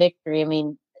underdog victory. I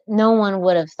mean, no one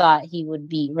would have thought he would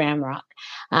beat Ramrock.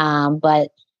 But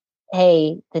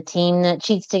hey, the team that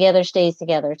cheats together stays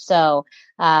together. So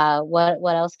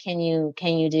what else can you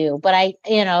do? But I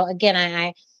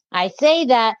say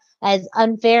that as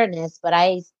unfairness, but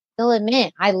I still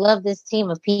admit I love this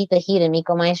team of Pete the Heat and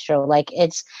Miko Maestro. Like,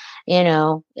 it's,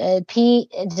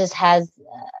 Pete just has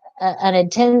an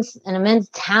immense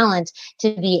talent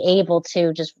to be able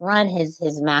to just run his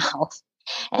mouth.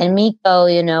 And Miko,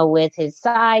 with his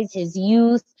size, his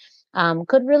youth,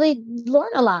 could really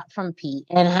learn a lot from Pete.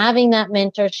 And having that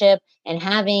mentorship and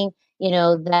having,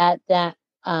 that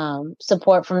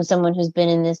support from someone who's been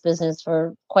in this business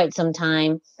for quite some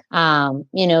time,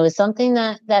 is something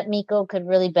that Miko could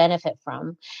really benefit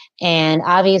from. And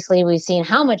obviously we've seen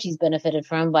how much he's benefited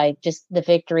from by just the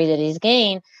victory that he's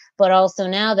gained. But also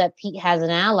now that Pete has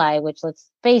an ally, which, let's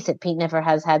face it, Pete never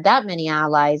has had that many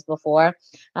allies before,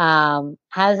 has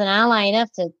an ally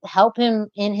enough to help him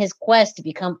in his quest to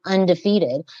become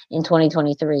undefeated in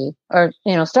 2023, or,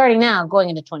 starting now, going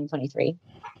into 2023.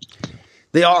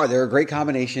 They're a great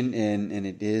combination, and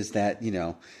it is that,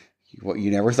 what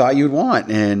you never thought you'd want,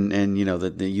 and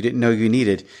that you didn't know you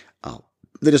needed.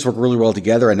 They just work really well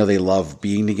together. I know they love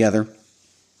being together,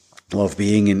 love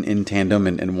being in tandem,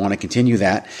 and want to continue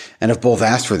that, and have both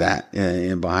asked for that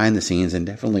behind the scenes, and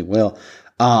definitely will.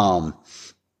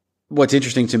 What's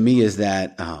interesting to me is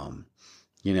that,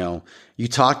 you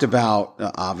talked about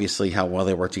obviously how well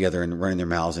they work together and running their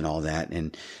mouths and all that.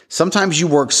 And sometimes you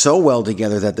work so well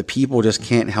together that the people just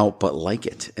can't help but like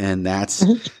it. And that's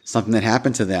something that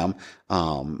happened to them.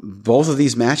 Both of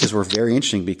these matches were very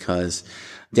interesting because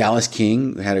Dallas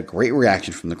King had a great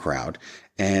reaction from the crowd,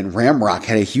 and Ramrock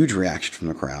had a huge reaction from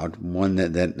the crowd, one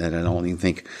that I don't even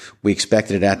think we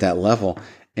expected it at that level.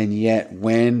 And yet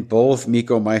when both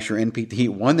Miko Maestro and Pete the Heat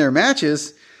won their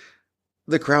matches,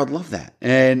 the crowd loved that.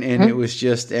 And it was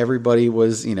just, everybody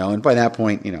was, and by that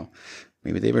point,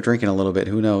 maybe they were drinking a little bit.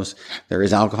 Who knows? There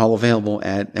is alcohol available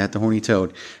at the Horny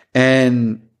Toad.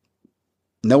 And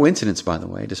No incidents, by the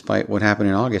way, despite what happened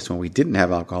in August when we didn't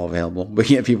have alcohol available, but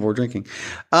yet people were drinking.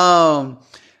 And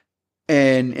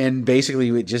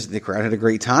basically the crowd had a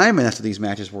great time, and that's what these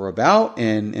matches were about.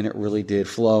 And it really did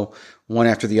flow one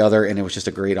after the other. And it was just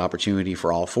a great opportunity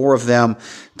for all four of them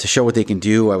to show what they can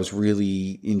do. I was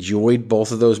really enjoyed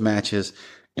both of those matches,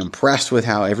 impressed with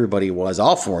how everybody was,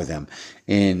 all four of them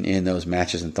in those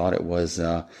matches, and thought it was,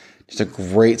 just a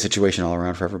great situation all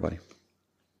around for everybody.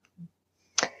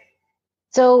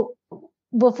 So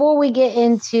before we get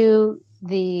into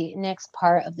the next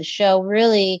part of the show,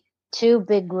 really two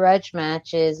big grudge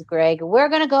matches, Greg, we're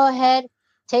going to go ahead,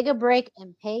 take a break,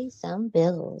 and pay some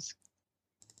bills.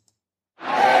 8,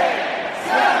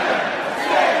 7, 6,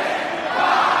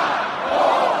 5,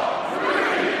 4,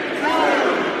 3,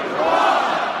 2, 1.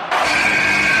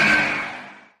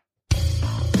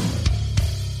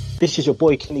 This is your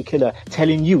boy Kenny Killer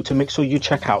telling you to make sure you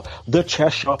check out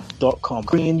thechairshot.com,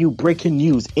 bringing you breaking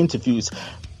news, interviews,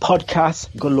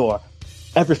 podcasts galore,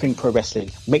 everything pro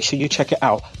wrestling. Make sure you check it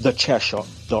out,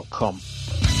 thechairshot.com.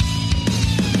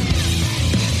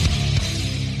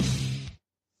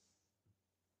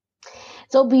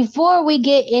 So before we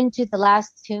get into the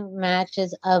last two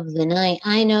matches of the night,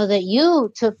 I know that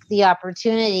you took the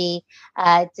opportunity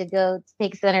to go to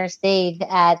take center stage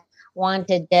at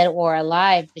Wanted Dead or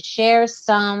Alive to share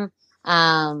some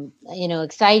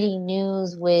exciting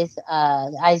news with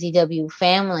the IZW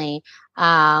family.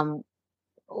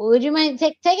 Would you mind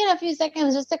taking a few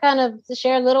seconds just to kind of to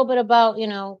share a little bit about,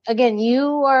 again,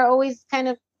 you are always kind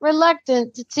of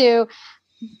reluctant to,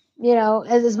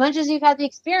 as much as you've had the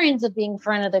experience of being in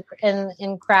front of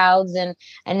in crowds and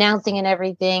announcing and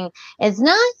everything, it's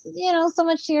not, so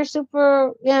much you're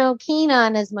super, keen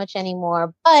on as much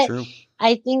anymore. But true.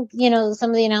 I think,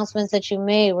 some of the announcements that you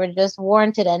made were just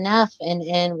warranted enough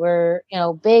and were,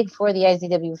 big for the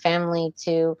IZW family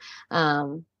to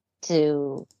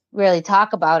really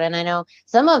talk about. And I know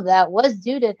some of that was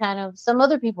due to kind of some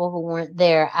other people who weren't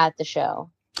there at the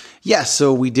show. Yes,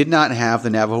 so we did not have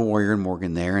the Navajo Warrior and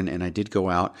Morgan there, and I did go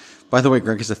out. By the way,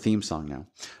 Greg is a theme song now.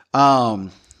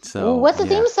 So what's the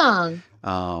theme song?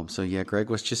 So yeah,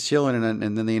 Greg was just chilling,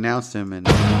 and then they announced him, and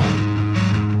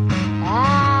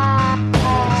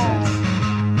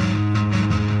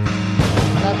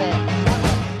love it.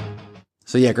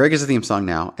 So yeah, Greg is a theme song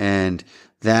now, and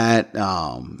that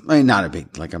not a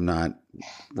big, like, I'm not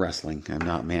wrestling, I'm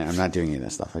not doing any of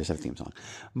that stuff. I just have a theme song,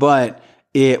 but.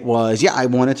 It was, I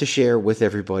wanted to share with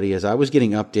everybody as I was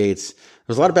getting updates. There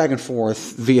was a lot of back and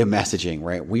forth via messaging,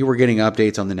 right? We were getting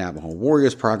updates on the Navajo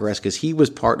Warriors progress because he was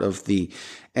part of the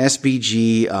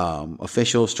SBG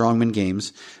official Strongman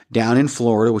Games down in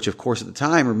Florida, which of course at the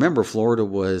time, remember, Florida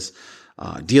was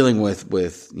dealing with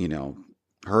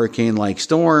hurricane-like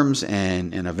storms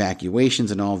and evacuations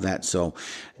and all of that. So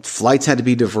flights had to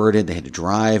be diverted. They had to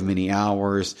drive many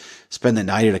hours, spend the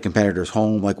night at a competitor's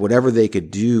home, like whatever they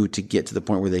could do to get to the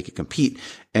point where they could compete.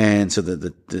 And so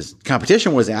the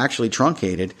competition was actually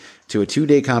truncated to a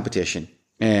 2-day competition.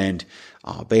 And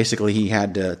basically he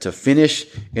had to finish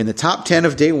in the top 10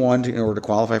 of day one in order to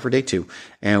qualify for day two.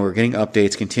 And we're getting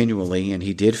updates continually. And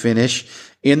he did finish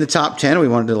in the top 10. We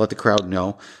wanted to let the crowd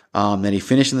know that he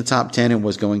finished in the top 10 and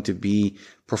was going to be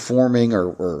performing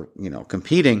or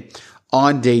competing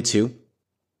on day two,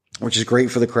 which is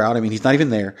great for the crowd. I mean, he's not even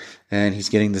there, and he's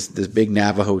getting this big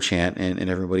Navajo chant, and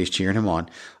everybody's cheering him on.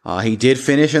 He did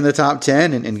finish in the top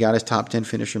 10 and got his top 10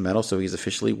 finisher medal, so he's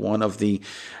officially one of the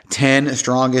 10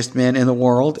 strongest men in the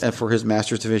world for his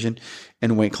Masters division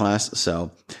and weight class.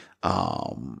 So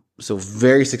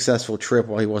very successful trip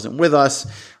while he wasn't with us.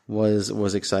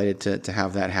 Was excited to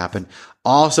have that happen.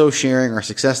 Also sharing our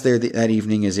success there that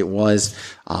evening, as it was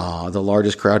the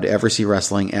largest crowd to ever see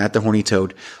wrestling at the Horny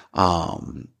Toad.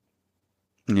 And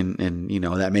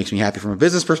that makes me happy from a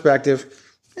business perspective,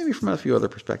 maybe from a few other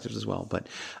perspectives as well. But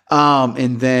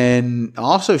and then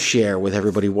also share with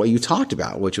everybody what you talked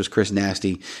about, which was Chris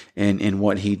Nasty and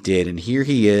what he did. And here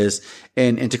he is.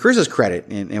 And to Chris's credit,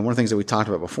 and one of the things that we talked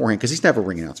about beforehand, because he's never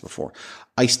ring announced before,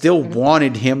 I still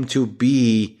wanted him to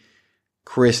be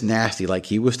Chris Nasty. Like,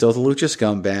 he was still the lucha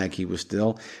scumbag. He was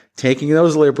still taking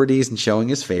those liberties and showing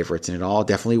his favorites, and it all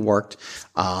definitely worked.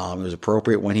 It was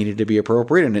appropriate when he needed to be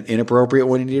appropriate, and inappropriate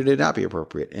when he needed to not be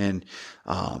appropriate. And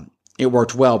it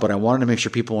worked well, but I wanted to make sure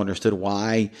people understood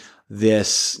why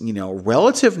this,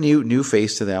 relative new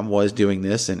face to them was doing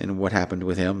this, and what happened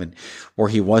with him, and where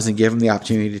he wasn't given the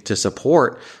opportunity to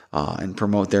support and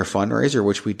promote their fundraiser,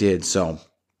 which we did. So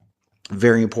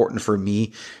very important for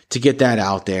me to get that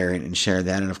out there and share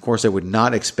that. And of course, I would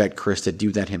not expect Chris to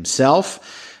do that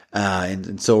himself.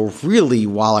 And so really,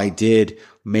 while I did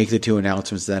make the two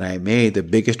announcements that I made, the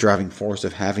biggest driving force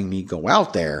of having me go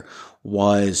out there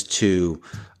was to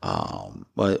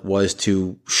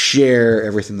share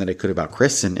everything that I could about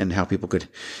Chris and how people could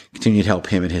continue to help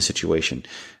him in his situation.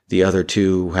 The other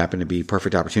two happened to be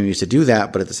perfect opportunities to do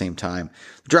that, but at the same time,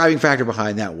 the driving factor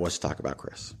behind that was to talk about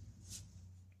Chris.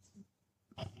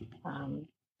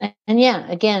 And yeah,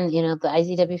 again, the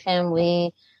IZW fam,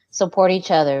 we support each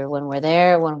other when we're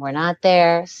there, when we're not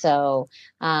there. So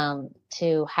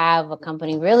to have a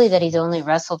company really that he's only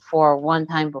wrestled for one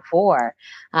time before,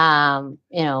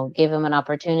 give him an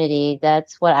opportunity.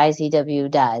 That's what IZW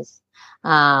does.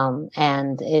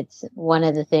 And it's one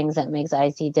of the things that makes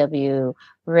IZW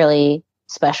really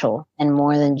special and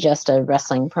more than just a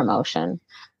wrestling promotion.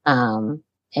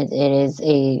 It is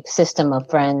a system of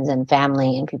friends and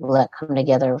family and people that come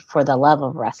together for the love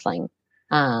of wrestling.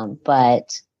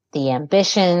 But the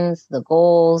ambitions, the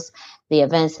goals, the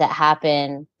events that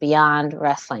happen beyond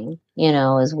wrestling,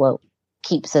 is what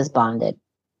keeps us bonded.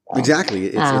 So, exactly.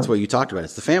 It's what you talked about.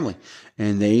 It's the family.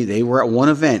 And they were at one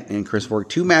event, and Chris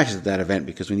worked 2 matches at that event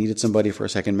because we needed somebody for a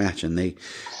second match, and they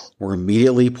were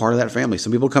immediately part of that family.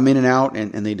 Some people come in and out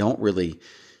and they don't really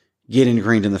get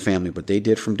ingrained in the family, but they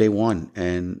did from day one.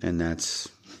 And that's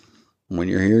when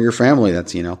you're here, your family,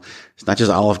 that's, it's not just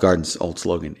Olive Garden's old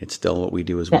slogan. It's still what we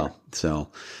do as well. So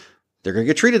they're going to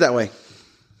get treated that way.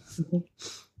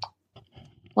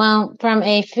 Well, from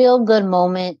a feel good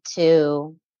moment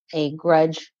to a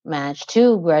grudge match,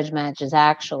 2 grudge matches,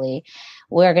 actually,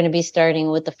 we're going to be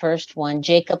starting with the first one,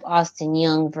 Jacob Austin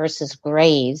Young versus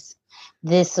Graves.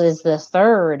 This is the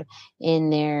third in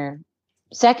their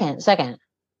second.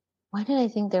 Why did I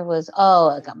think there was? Oh,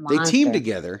 I got Monster. They teamed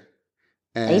together.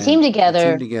 They teamed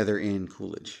together in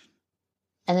Coolidge.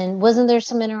 And then wasn't there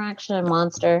some interaction in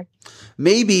Monster?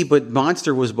 Maybe, but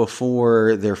Monster was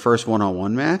before their first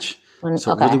one-on-one match.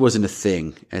 So it really wasn't a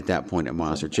thing at that point at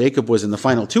Monster. Jacob was in the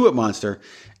final 2 at Monster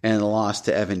and lost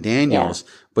to Evan Daniels.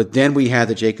 Yeah. But then we had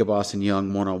the Jacob Austin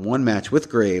Young one-on-one match with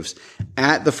Graves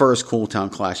at the first Cool Town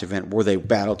Clash event where they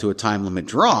battled to a time limit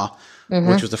draw,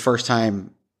 which was the first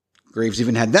time Graves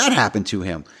even had that happen to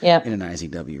him in an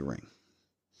IZW ring.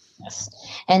 Yes.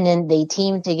 And then they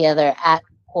teamed together at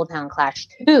Cool Town Clash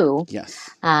 2.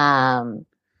 Yes.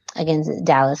 Against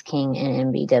Dallas King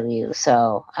and MBW.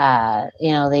 So,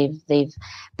 they've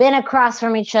been across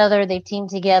from each other. They've teamed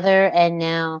together, and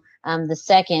now the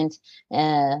second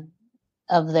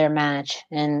of their match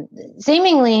and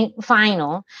seemingly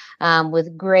final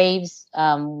with Graves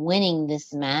winning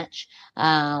this match.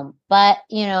 But,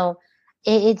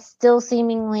 it's still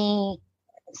seemingly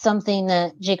something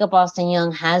that Jacob Austin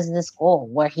Young has this goal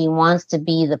where he wants to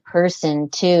be the person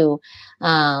to,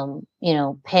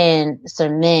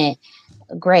 submit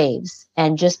Graves.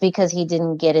 And just because he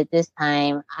didn't get it this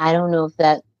time, I don't know if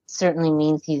that certainly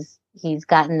means he's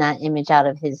gotten that image out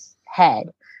of his head.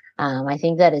 I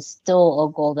think that is still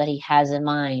a goal that he has in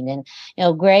mind.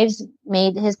 And, Graves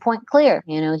made his point clear.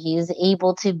 He is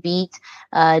able to beat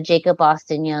Jacob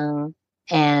Austin Young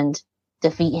and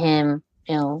defeat him,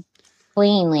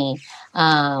 cleanly.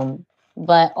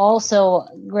 But also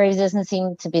Graves doesn't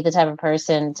seem to be the type of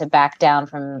person to back down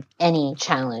from any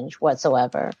challenge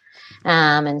whatsoever.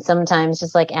 And sometimes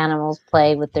just like animals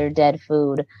play with their dead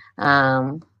food,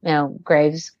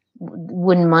 Graves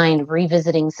wouldn't mind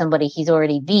revisiting somebody he's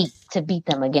already beat to beat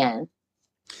them again.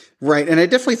 Right. And I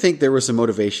definitely think there was some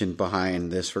motivation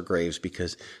behind this for Graves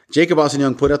because Jacob Austin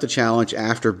Young put out the challenge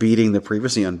after beating the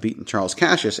previously unbeaten Charles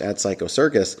Cassius at Psycho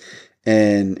Circus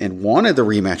and wanted the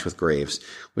rematch with Graves,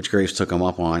 which Graves took him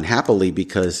up on happily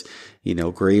because,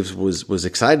 Graves was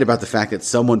excited about the fact that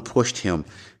someone pushed him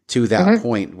to that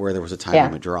point where there was a time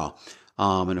limit draw.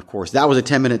 And of course, that was a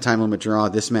 10-minute time limit draw.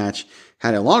 This match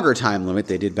had a longer time limit.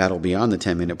 They did battle beyond the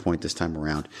 10-minute point this time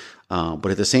around.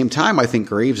 But at the same time, I think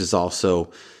Graves is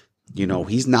also,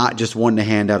 he's not just one to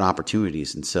hand out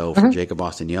opportunities. And so for Jacob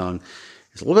Austin Young,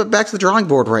 it's a little bit back to the drawing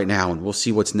board right now. And we'll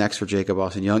see what's next for Jacob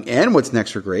Austin Young and what's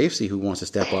next for Graves, see who wants to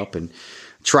step up and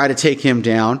try to take him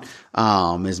down,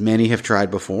 as many have tried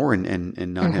before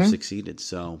and none have succeeded.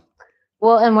 So.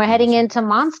 Well, and we're heading into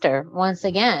Monster once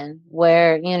again,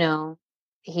 where,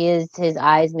 his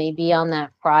eyes may be on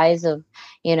that prize of,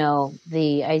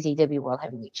 the IZW World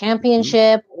Heavyweight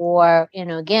Championship, or,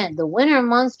 again, the winner of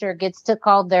Monster gets to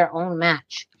call their own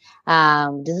match.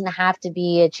 Doesn't have to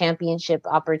be a championship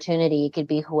opportunity. It could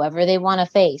be whoever they want to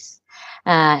face.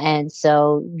 And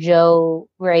so Joe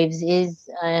Graves is,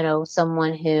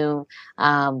 someone who,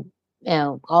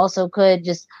 also could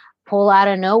just pull out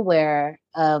of nowhere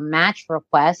a match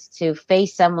request to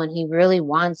face someone he really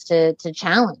wants to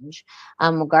challenge,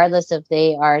 regardless if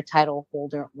they are a title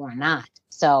holder or not.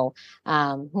 So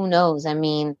who knows? I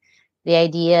mean, the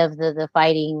idea of the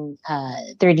fighting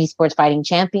 3D Sports Fighting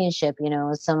Championship, you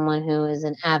know, as someone who is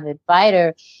an avid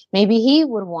fighter, maybe he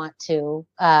would want to,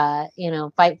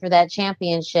 fight for that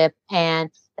championship, and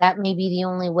that may be the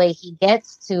only way he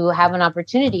gets to have an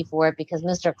opportunity for it, because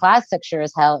Mr. Classic sure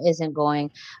as hell isn't going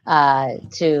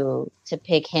to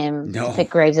pick him, to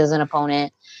pick Graves as an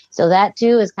opponent. So that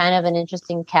too is kind of an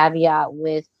interesting caveat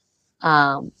with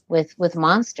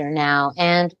Monster now.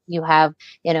 And you have,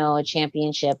 a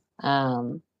championship,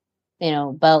 belt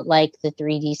like the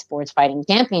 3D Sports Fighting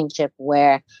Championship,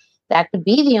 where that could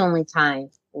be the only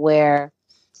time where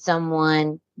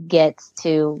someone gets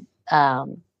to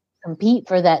compete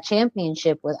for that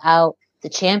championship without the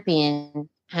champion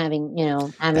having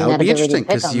that would be interesting,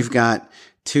 because you've got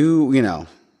two,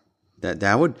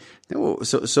 that would,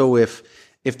 so if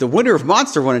the winner of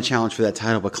Monster won a challenge for that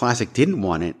title but Classic didn't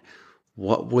want it,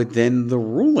 what would then the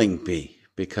ruling be?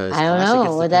 Because I don't Classic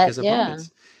know. gets to pick his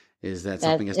opponents. Is that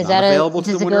something that's not available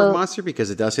to the winner of Monster? Because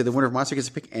it does say the winner of Monster gets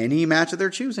to pick any match that they're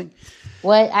choosing.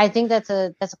 I think that's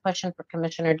a question for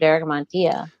Commissioner Derek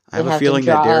Montilla. I have a feeling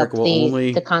that Derek will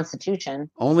the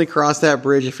Constitution only cross that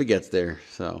bridge if it gets there.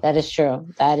 So that is true.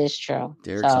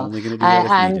 Derek's only going to do that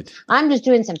if needed. I'm just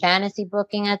doing some fantasy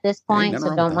booking at this point,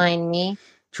 so don't mind me.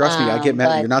 Trust me, I get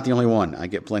you're not the only one. I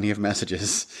get plenty of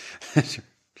messages.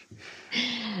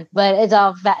 But it's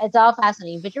all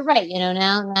fascinating. But you're right.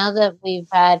 Now that we've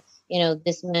had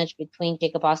this match between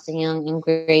Jacob Austin Young and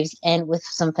Graves, and with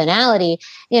some finality,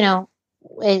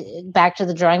 back to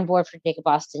the drawing board for Jacob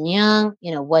Austin Young.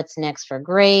 What's next for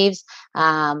Graves?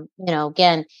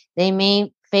 Again, they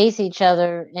may face each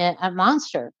other at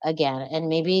Monster again, and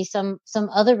maybe some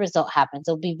other result happens.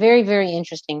 It'll be very, very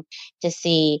interesting to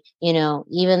see.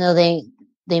 Even though they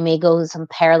may go some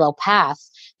parallel paths,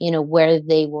 where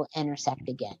they will intersect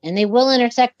again. And they will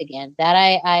intersect again. That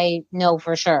I know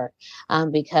for sure.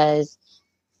 Because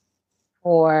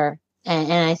and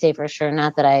I say for sure,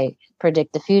 not that I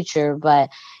predict the future, but,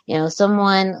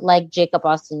 someone like Jacob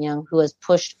Austin Young, who has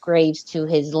pushed Graves to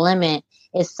his limit,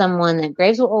 is someone that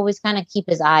Graves will always kind of keep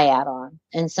his eye out on,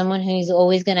 and someone who's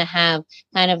always going to have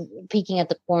kind of peeking at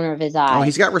the corner of his eye. Oh,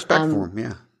 he's got respect for him.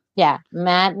 Yeah. Yeah,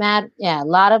 mad. Yeah, a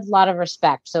lot of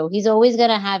respect. So he's always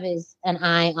gonna have an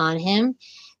eye on him,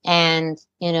 and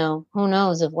who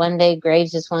knows, if one day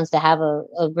Graves just wants to have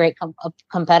a great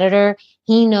competitor,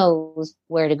 he knows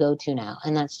where to go to now,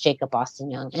 and that's Jacob Austin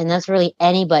Young, and that's really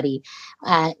anybody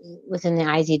within the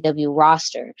IZW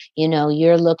roster.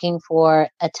 You're looking for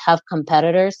a tough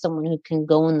competitor, someone who can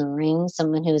go in the ring,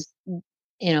 someone who's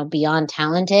beyond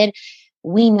talented.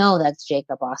 We know that's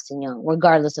Jacob Austin Young,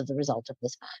 regardless of the result of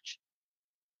this match.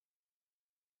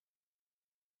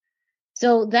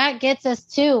 So that gets us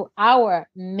to our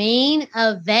main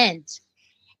event,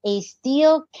 a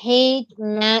steel cage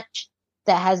match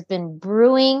that has been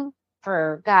brewing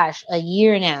for, a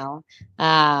year now,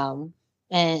 and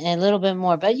a little bit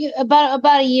more, but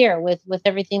about a year with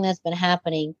everything that's been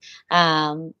happening.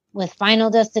 With Final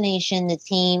Destination, the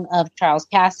team of Charles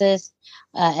Cassis,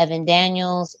 Evan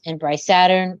Daniels, and Bryce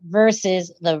Saturn versus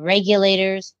the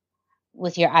Regulators,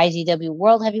 with your IZW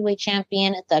World Heavyweight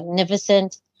Champion,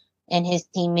 Thugnificent, and his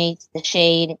teammates, The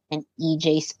Shade and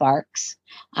EJ Sparks.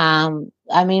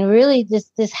 Really,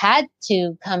 this had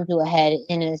to come to a head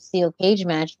in a steel cage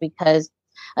match, because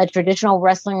a traditional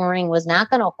wrestling ring was not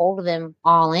going to hold them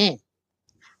all in.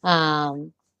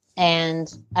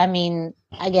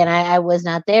 Again, I was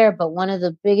not there, but one of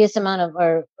the biggest amount of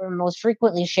or most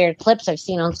frequently shared clips I've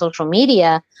seen on social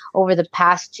media over the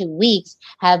past 2 weeks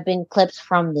have been clips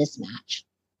from this match.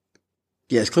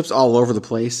 Yes, clips all over the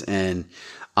place, and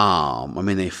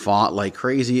they fought like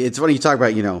crazy. It's funny you talk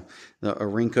about, a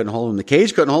ring couldn't hold them, the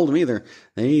cage couldn't hold them either.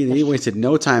 They wasted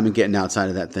no time in getting outside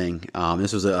of that thing.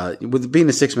 This was with being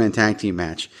a 6-man tag team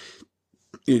match.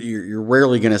 You're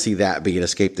rarely going to see that be an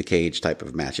escape the cage type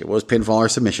of match. It was pinfall or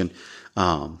submission.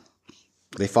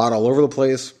 They fought all over the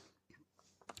place,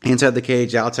 inside the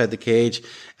cage, outside the cage.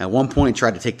 At one point,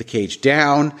 tried to take the cage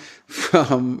down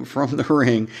from the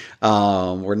ring.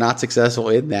 Were not successful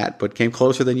in that, but came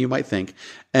closer than you might think,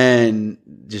 and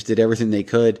just did everything they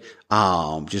could.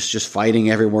 Just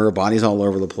fighting everywhere, bodies all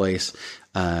over the place.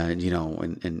 And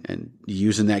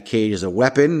using that cage as a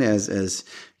weapon, as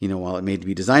while it may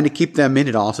be designed to keep them in,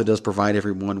 it also does provide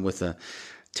everyone with a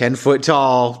 10-foot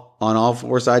tall, on all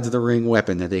 4 sides of the ring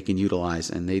weapon that they can utilize,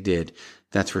 and they did.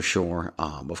 That's for sure.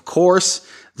 Of course,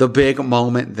 the big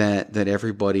moment that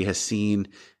everybody has seen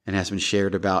and has been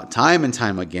shared about time and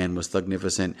time again, was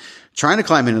Thugnificent trying to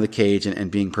climb into the cage and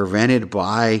being prevented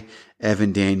by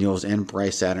Evan Daniels and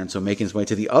Bryce Saturn. So making his way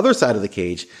to the other side of the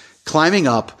cage, climbing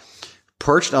up,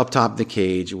 perched up top of the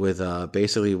cage with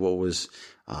basically what was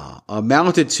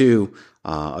mounted to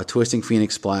a twisting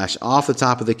Phoenix splash off the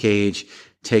top of the cage,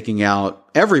 taking out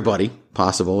everybody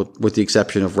possible, with the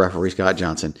exception of referee Scott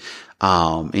Johnson,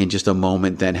 in just a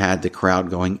moment that had the crowd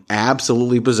going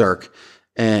absolutely berserk,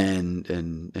 and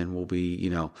will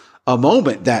be, a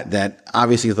moment that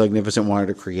obviously Thugnificent wanted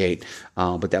to create,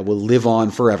 but that will live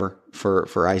on forever for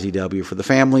IZW, for the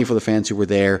family, for the fans who were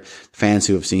there, fans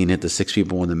who have seen it, the 6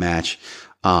 people in the match.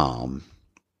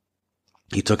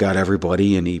 He took out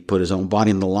everybody and he put his own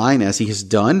body on the line, as he has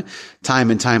done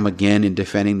time and time again in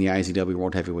defending the IZW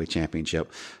World Heavyweight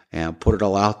Championship, and put it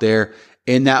all out there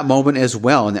in that moment as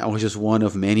well. And that was just one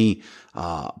of many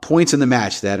points in the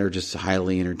match that are just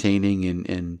highly entertaining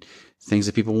and things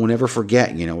that people will never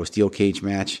forget. A steel cage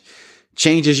match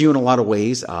changes you in a lot of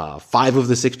ways. 5 of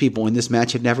the 6 people in this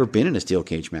match had never been in a steel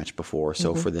cage match before.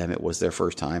 So for them, it was their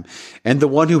first time. And the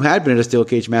one who had been in a steel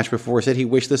cage match before said he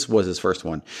wished this was his first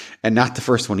one and not the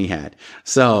first one he had.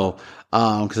 So,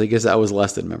 cause I guess that was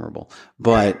less than memorable,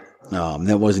 but,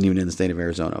 that wasn't even in the state of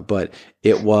Arizona, but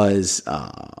it was,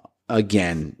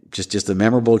 again, just a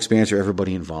memorable experience for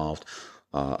everybody involved.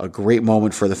 A great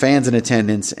moment for the fans in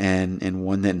attendance, and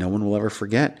one that no one will ever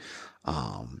forget.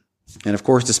 And of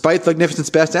course, despite Thugnificent's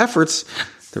best efforts,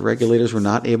 the regulators were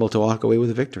not able to walk away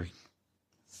with a victory.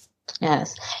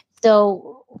 Yes.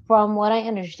 So, from what I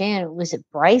understand, was it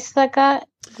Bryce that got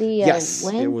the yes,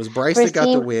 win? It was Bryce that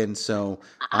got the win. So,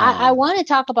 I want to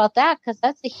talk about that because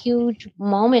that's a huge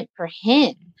moment for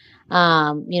him.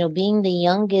 Being the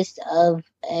youngest of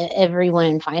everyone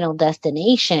in Final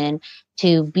Destination,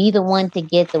 to be the one to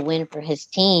get the win for his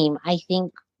team, I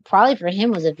think probably for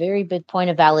him was a very big point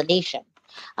of validation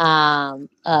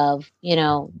of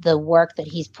the work that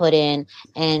he's put in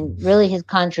and really his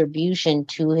contribution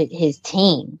to his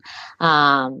team,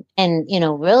 and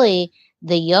really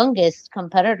the youngest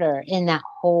competitor in that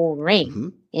whole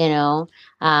ring.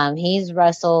 He's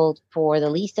wrestled for the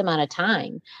least amount of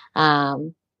time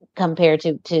compared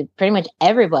to pretty much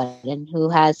everybody, who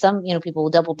has some people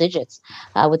double digits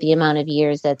with the amount of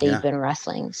years that they've been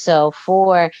wrestling. So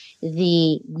for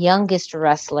the youngest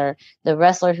wrestler, the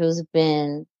wrestler who's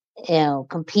been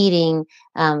competing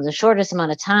the shortest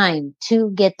amount of time, to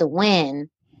get the win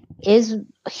is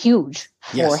huge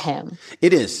for him.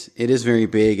 It is. It is very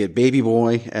big. A baby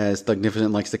boy, as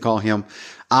Thugnificent likes to call him.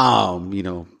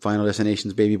 Final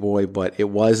Destination's baby boy, but it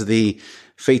was the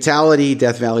fatality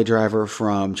Death Valley driver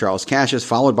from Charles Cassius,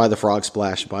 followed by the frog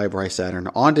splash by Bryce Saturn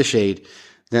onto Shade,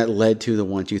 that led to the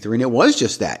 1, 2, 3. And it was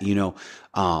just that,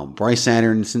 Bryce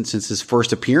Saturn, since his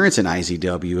first appearance in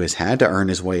IZW, has had to earn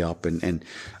his way up and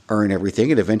earn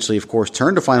everything. And eventually, of course,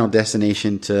 turned to Final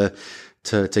Destination to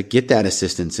get that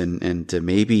assistance and to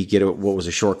maybe get what was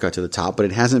a shortcut to the top, but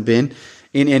it hasn't been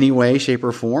in any way, shape,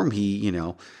 or form. He,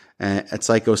 at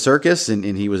Psycho Circus, and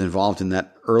he was involved in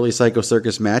that early Psycho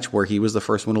Circus match where he was the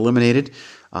first one eliminated.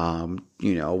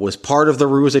 Was part of the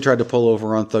ruse they tried to pull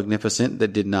over on Thugnificent that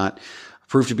did not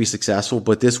prove to be successful.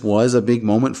 But this was a big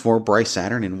moment for Bryce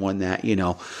Saturn, and one that,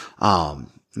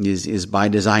 is by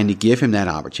design to give him that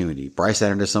opportunity. Bryce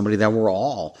Saturn is somebody that we're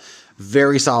all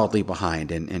very solidly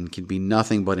behind and can be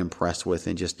nothing but impressed with.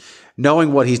 And just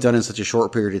knowing what he's done in such a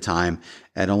short period of time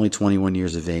at only 21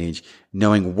 years of age,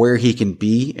 knowing where he can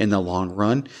be in the long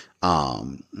run,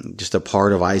 just a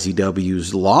part of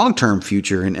IZW's long-term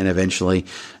future and eventually,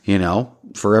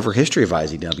 forever history of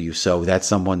IZW. So that's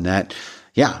someone that,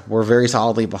 we're very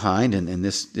solidly behind. And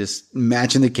this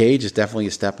match in the cage is definitely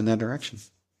a step in that direction.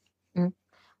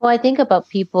 Well, I think about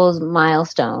people's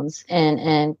milestones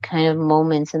and kind of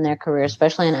moments in their career,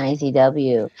 especially in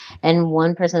IZW. And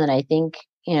one person that I think,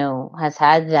 has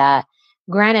had that,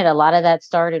 granted, a lot of that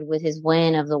started with his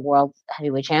win of the World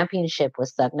Heavyweight Championship,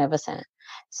 was Thugnificent.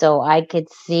 So I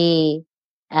could see,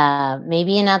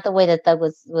 maybe not the way that Thug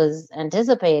was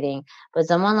anticipating, but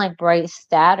someone like Bryce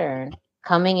Saturn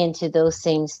coming into those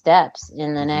same steps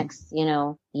in the next,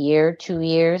 year, 2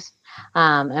 years.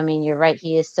 You're right.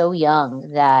 He is so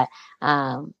young that,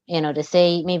 to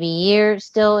say maybe a year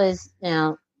still is,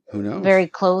 who knows? Very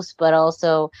close, but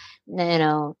also,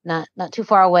 not too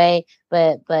far away,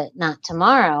 but not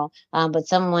tomorrow. But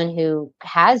someone who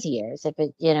has years, if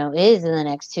it, is in the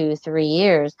next 2 3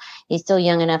 years, he's still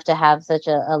young enough to have such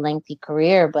a lengthy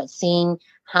career. But seeing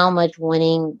how much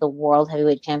winning the World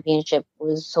Heavyweight Championship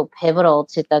was so pivotal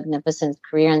to Thugnificent's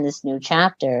career in this new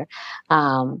chapter,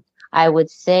 I would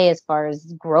say, as far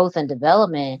as growth and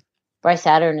development, Bryce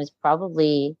Saturn is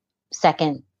probably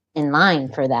second in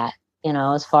line for that.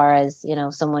 As far as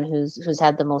someone who's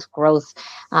had the most growth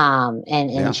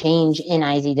and change in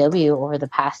IZW over the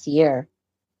past year.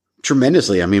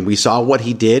 Tremendously. I mean, we saw what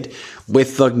he did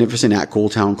with Thugnificent at Cool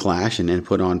Town Clash and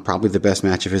put on probably the best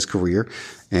match of his career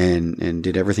and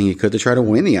did everything he could to try to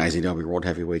win the IZW World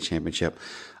Heavyweight Championship.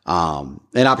 An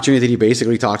opportunity that he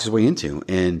basically talked his way into.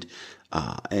 And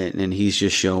he's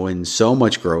just showing so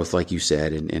much growth, like you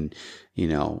said, and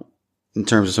in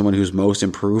terms of someone who's most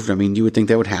improved, I mean, you would think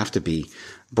that would have to be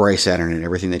Bryce Saturn and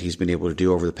everything that he's been able to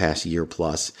do over the past year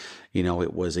plus.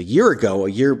 It was a year ago,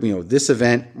 this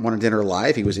event, One Dinner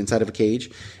Live, he was inside of a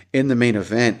cage in the main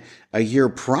event. A year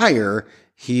prior,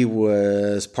 he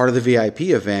was part of the VIP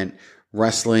event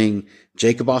wrestling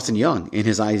Jacob Austin Young in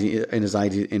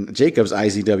Jacob's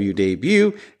IZW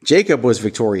debut. Jacob was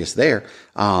victorious there.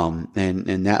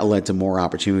 And that led to more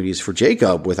opportunities for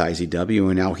Jacob with IZW.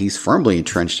 And now he's firmly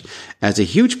entrenched as a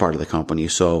huge part of the company.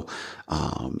 So,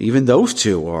 even those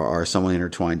two are somewhat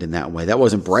intertwined in that way. That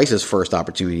wasn't Bryce's first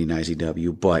opportunity in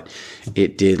IZW, but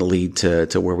it did lead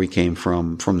to where we came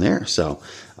from there. So,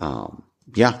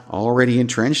 already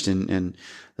entrenched and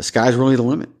the sky's really the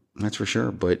limit. That's for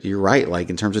sure. But you're right. Like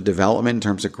in terms of development, in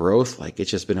terms of growth, like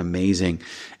it's just been amazing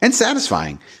and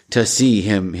satisfying to see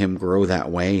him grow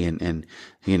that way. And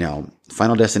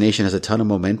Final Destination has a ton of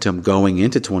momentum going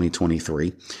into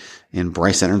 2023 and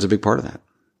Bryce Saturn's a big part of that.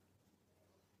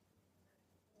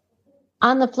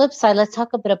 On the flip side, let's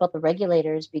talk a bit about the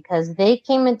Regulators because they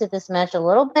came into this match a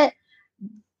little bit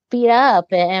beat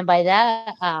up. And by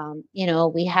that,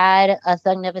 we had a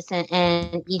Thugnificent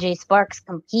and EJ Sparks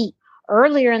compete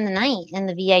earlier in the night in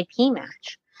the VIP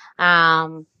match.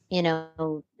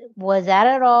 Was that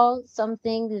at all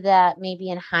something that maybe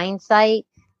in hindsight,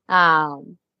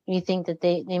 you think that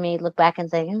they may look back and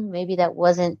say, maybe that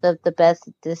wasn't the best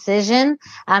decision?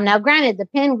 Now, granted, the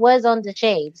pin was on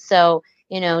Deshade. So,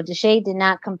 Deshade did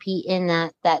not compete in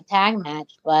that tag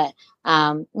match. But,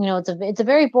 it's a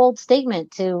very bold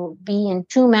statement to be in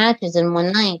two matches in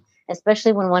one night,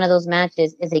 especially when one of those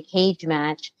matches is a cage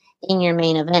match in your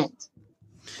main event.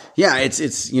 Yeah, it's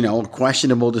a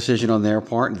questionable decision on their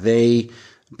part. They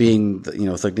being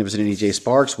Thugnificent and EJ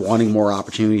Sparks wanting more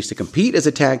opportunities to compete as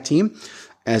a tag team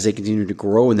as they continue to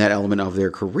grow in that element of their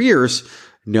careers,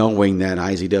 knowing that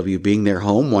IZW being their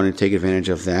home wanted to take advantage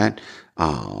of that.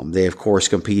 They of course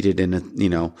competed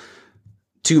in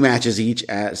two matches each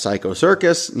at Psycho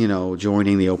Circus,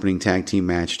 joining the opening tag team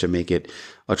match to make it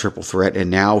a triple threat, and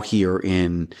now here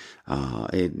in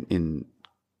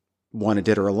Wanted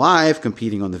Dead or Alive,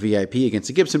 competing on the VIP against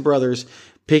the Gibson brothers,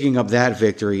 picking up that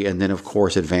victory, and then of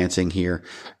course advancing here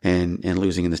and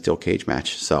losing in the steel cage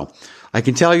match. So I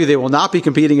can tell you they will not be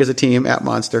competing as a team at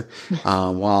Monster,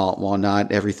 while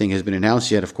not everything has been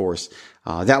announced yet, of course.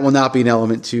 That will not be an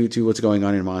element to what's going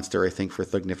on in Monster. I think for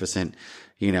Thugnificent,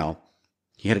 he had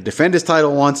to defend his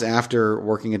title once after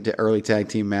working an early tag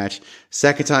team match.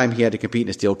 Second time he had to compete in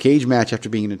a steel cage match after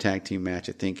being in a tag team match.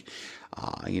 I think,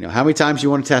 how many times you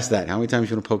want to test that? How many times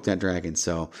you want to poke that dragon?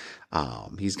 So,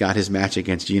 he's got his match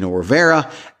against Gino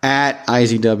Rivera at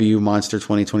IZW Monster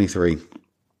 2023.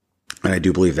 And I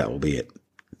do believe that will be it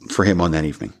for him on that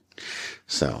evening.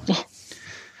 So,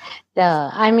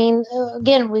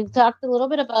 again, we've talked a little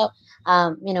bit about,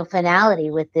 finality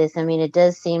with this. I mean, it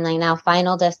does seem like now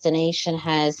Final Destination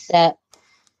has set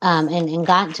and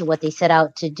gotten to what they set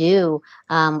out to do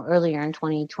earlier in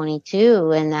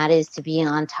 2022, and that is to be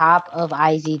on top of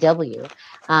IZW.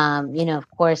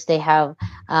 Of course, they have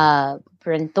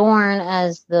Bryn Thorne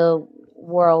as the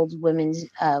world women's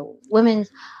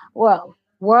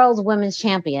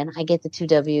champion. I get the two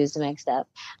W's mixed up.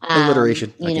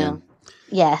 Alliteration. Again.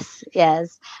 Yes.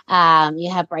 You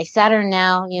have Bryce Saturn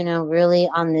now, really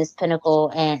on this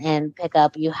pinnacle and pick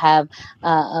up. You have,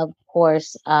 of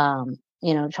course,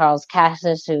 Charles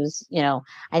Cassis, who's,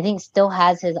 I think still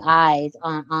has his eyes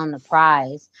on the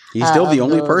prize. He's still the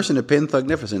only person to pin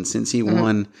Thugnificent since he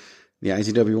won the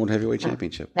IZW World Heavyweight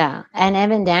Championship. Yeah. And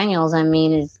Evan Daniels,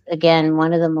 is, again,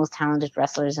 one of the most talented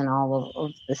wrestlers in all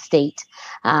of the state,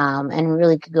 and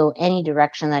really could go any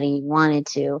direction that he wanted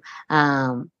to.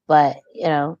 But,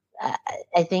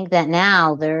 I think that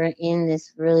now they're in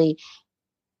this really,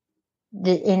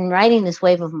 in riding this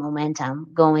wave of momentum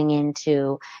going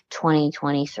into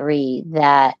 2023,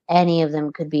 that any of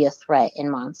them could be a threat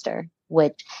in Monster,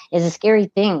 which is a scary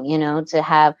thing, to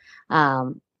have,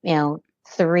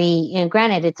 three,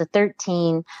 granted it's a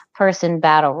 13-person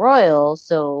battle royal.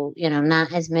 So,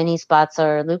 not as many spots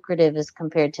are lucrative as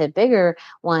compared to bigger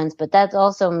ones, but that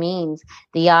also means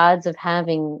the odds of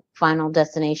having Final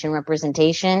Destination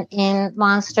representation in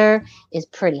Monster is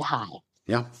pretty high.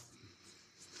 Yeah.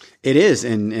 It is,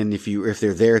 and if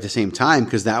they're there at the same time,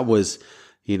 because that was,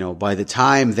 by the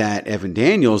time that Evan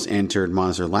Daniels entered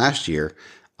Monster last year,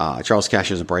 Charles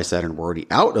Cassius and Bryce Saturn were already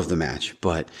out of the match.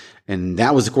 And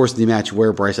that was, of course, the match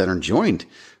where Bryce Saturn joined.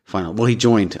 He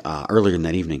joined earlier in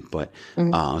that evening, but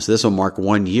so this will mark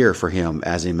 1 year for him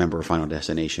as a member of Final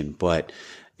Destination. But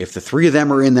if the three of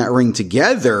them are in that ring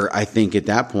together, I think at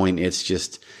that point it's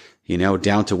just,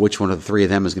 down to which one of the three of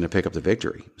them is going to pick up the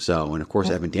victory. So, and of course,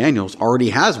 Evan Daniels already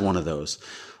has one of those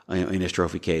in his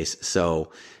trophy case.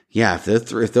 So, yeah,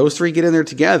 if those three get in there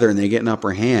together and they get an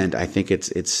upper hand, I think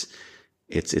it's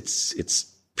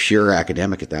pure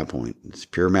academic at that point. It's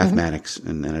pure mathematics,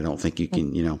 and I don't think you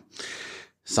can,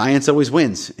 science always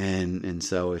wins. And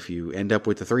so if you end up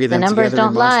with the three of them numbers together,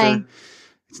 don't lie.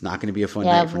 It's not going to be a fun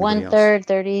You night have for anybody else.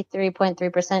 1/3,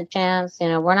 33.3% chance.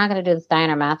 We're not going to do the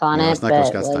Steiner math on it. Let's not go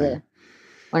Scott Steiner.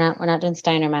 We're not doing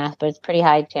Steiner math, but it's pretty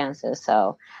high chances.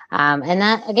 So, and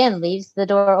that again leaves the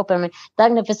door open. I mean,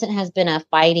 Magnificent has been a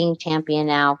fighting champion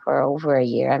now for over a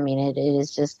year. I mean, it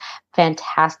is just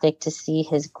fantastic to see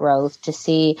his growth, to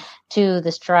see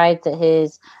the strides that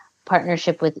his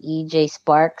partnership with EJ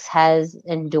Sparks has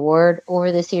endured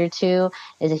over this year too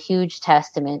is a huge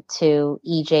testament to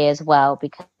EJ as well,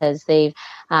 because they've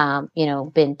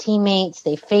been teammates,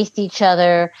 they've faced each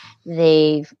other,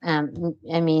 they've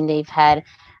had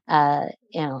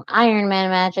Iron Man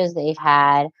matches, they've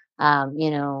had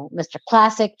Mr.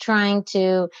 Classic trying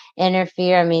to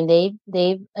interfere. I mean,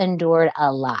 they've endured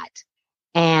a lot.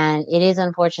 And it is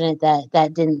unfortunate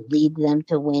that didn't lead them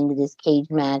to win this cage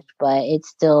match, but it's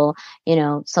still,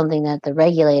 something that the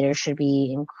regulators should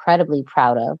be incredibly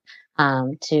proud of,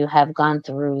 to have gone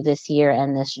through this year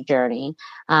and this journey.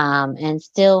 And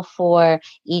still for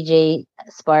EJ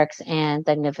Sparks and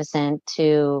Magnificent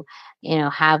to,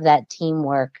 have that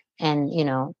teamwork. And,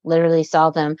 literally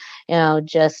saw them,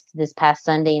 just this past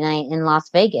Sunday night in Las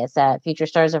Vegas at Future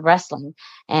Stars of Wrestling.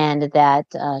 And that,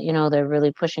 they're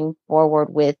really pushing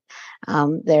forward with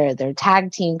their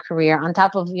tag team career on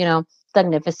top of,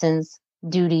 Magnificent's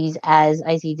duties as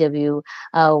IZW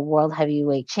World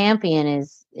Heavyweight Champion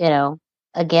is,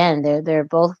 again, they're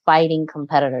both fighting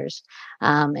competitors,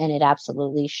 and it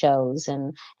absolutely shows.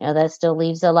 And that still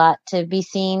leaves a lot to be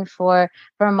seen for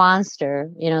Monster.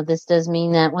 This does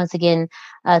mean that once again,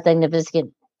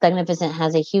 Magnificent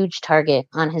has a huge target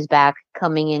on his back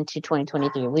coming into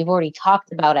 2023. We've already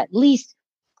talked about at least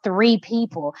 3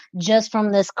 people just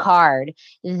from this card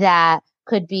that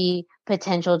could be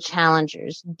potential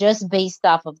challengers, just based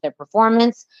off of their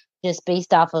performance, just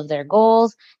based off of their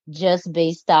goals, just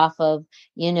based off of,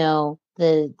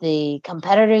 the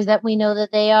competitors that we know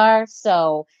that they are.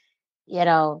 So,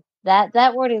 that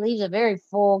already leaves a very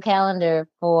full calendar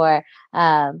for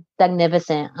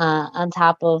Magnificent, on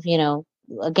top of,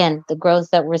 again, the growth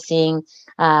that we're seeing,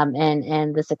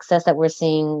 and the success that we're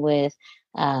seeing with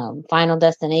Final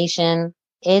Destination.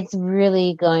 It's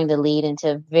really going to lead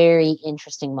into a very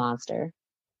interesting Monster.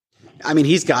 I mean,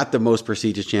 he's got the most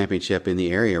prestigious championship in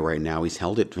the area right now. He's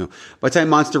held it. By the time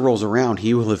Monster rolls around,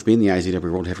 he will have been the IZW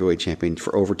World Heavyweight Champion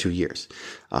for over 2 years,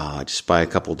 just by a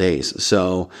couple days.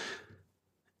 So,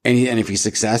 and if he's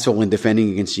successful in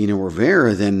defending against Gino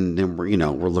Rivera, then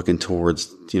we're looking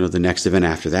towards the next event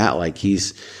after that. Like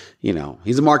he's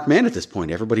a marked man at this point.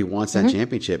 Everybody wants that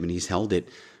championship, and he's held it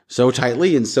so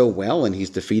tightly and so well, and he's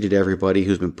defeated everybody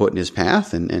who's been put in his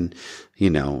path. And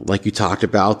like you talked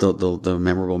about the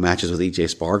memorable matches with EJ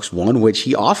Sparks, one which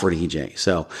he offered EJ.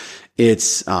 So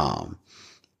it's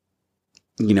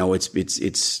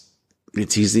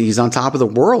he's on top of the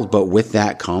world, but with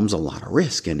that comes a lot of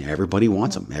risk, and everybody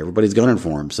wants him. Everybody's gunning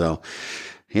for him. So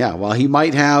yeah, while he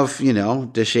might have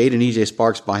Deshade and EJ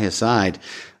Sparks by his side,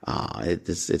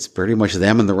 it's pretty much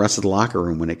them and the rest of the locker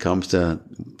room when it comes to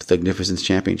Magnificent's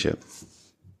championship.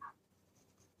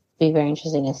 Be very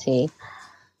interesting to see.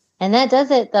 And that does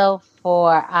it, though,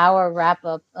 for our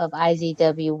wrap-up of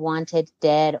IZW Wanted,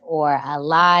 Dead, or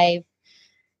Alive.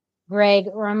 Greg,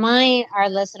 remind our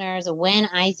listeners when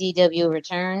IZW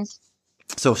returns.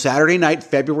 So Saturday night,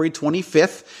 February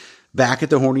 25th, back at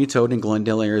the Horny Toad in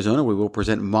Glendale, Arizona, we will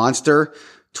present Monster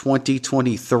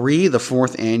 2023, the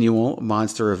 4th annual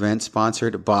Monster event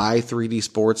sponsored by 3D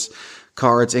Sports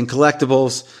Cards and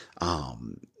Collectibles.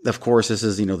 Of course, this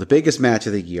is, the biggest match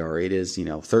of the year. It is,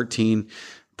 13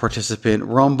 participant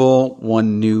rumble.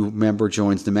 One new member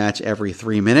joins the match every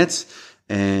 3 minutes.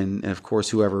 And of course,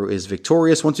 whoever is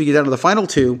victorious, once we get down to the final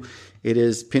 2, it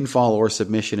is pinfall or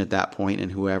submission at that point.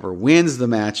 And whoever wins the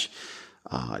match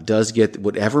does get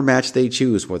whatever match they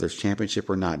choose, whether it's championship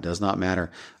or not, does not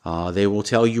matter. They will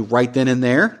tell you right then and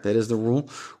there. That is the rule.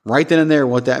 Right then and there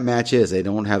what that match is. They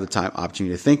don't have the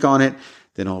opportunity to think on it.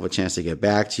 They don't have a chance to get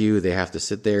back to you. They have to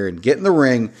sit there and get in the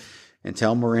ring and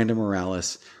tell Miranda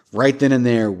Morales right then and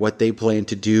there what they plan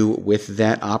to do with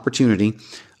that opportunity,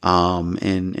 and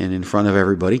in front of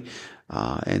everybody.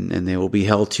 And they will be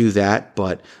held to that.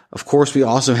 But of course, we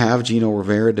also have Gino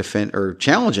Rivera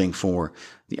challenging for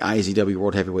the IZW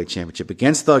World Heavyweight Championship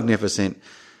against Thugnificent.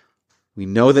 We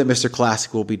know that Mr.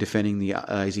 Classic will be defending the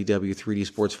IZW 3D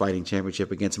Sports Fighting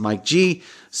Championship against Mike G.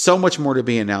 So much more to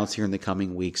be announced here in the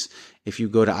coming weeks. If you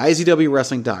go to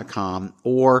IZWWrestling.com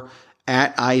or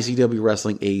at IZW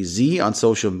Wrestling AZ on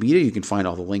social media, you can find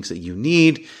all the links that you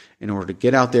need in order to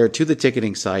get out there to the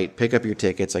ticketing site, pick up your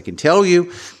tickets. I can tell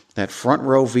you that front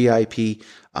row VIP,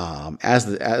 as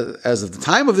of the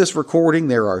time of this recording,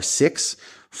 there are 6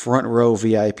 front row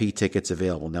VIP tickets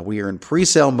available. Now we are in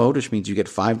pre-sale mode, which means you get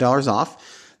 $5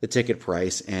 off the ticket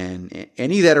price, and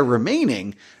any that are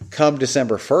remaining come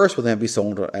December 1st will then be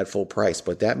sold at full price.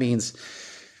 But that means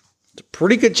it's a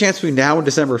pretty good chance between now and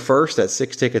December 1st that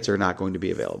 6 tickets are not going to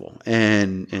be available.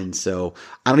 And so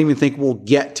I don't even think we'll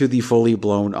get to the fully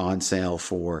blown on sale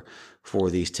for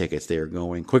these tickets. They are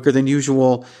going quicker than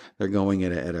usual. They're going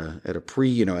at a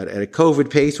COVID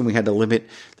pace when we had to limit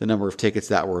the number of tickets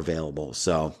that were available.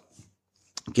 So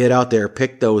get out there,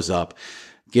 pick those up,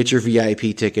 get your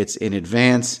VIP tickets in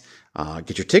advance.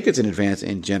 Get your tickets in advance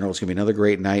in general. It's going to be another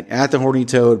great night at the Horny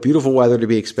Toad. Beautiful weather to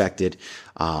be expected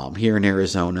here in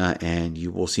Arizona. And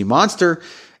you will see Monster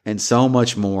and so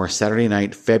much more Saturday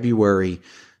night, February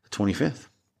 25th.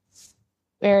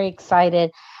 Very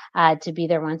excited to be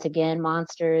there once again.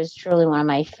 Monster is truly one of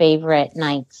my favorite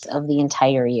nights of the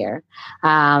entire year.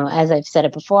 As I've said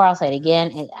it before, I'll say it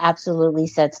again. It absolutely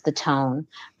sets the tone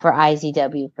for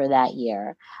IZW for that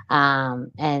year.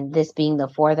 And this being the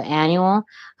 4th annual,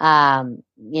 that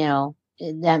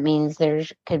means there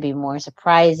could be more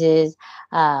surprises,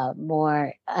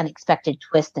 more unexpected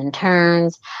twists and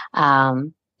turns.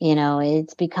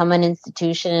 It's become an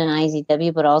institution in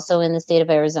IZW, but also in the state of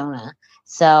Arizona.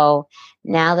 So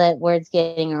now that word's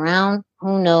getting around,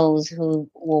 who knows who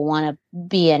will want to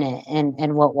be in it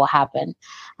and what will happen.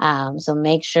 So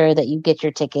make sure that you get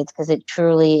your tickets, because it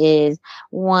truly is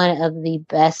one of the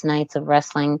best nights of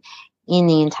wrestling in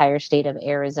the entire state of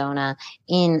Arizona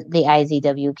in the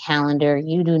IZW calendar.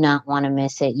 You do not want to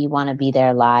miss it. You want to be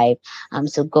there live.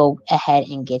 So go ahead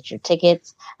and get your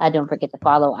tickets. Don't forget to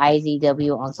follow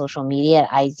IZW on social media at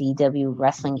IZW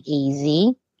Wrestling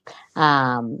AZ.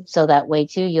 So that way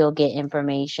too, you'll get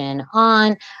information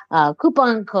on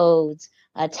coupon codes,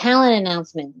 talent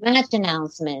announcements, match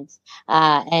announcements,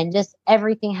 and just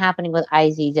everything happening with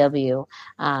IZW.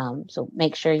 So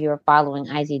make sure you're following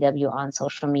IZW on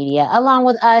social media, along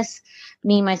with us,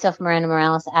 me, myself, Miranda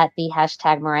Morales, at the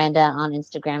hashtag Miranda on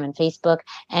Instagram and Facebook,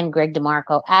 and Greg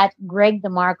DeMarco at Greg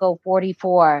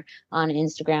DeMarco44 on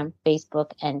Instagram,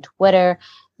 Facebook, and Twitter.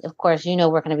 Of course, we're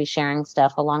going to be sharing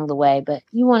stuff along the way, but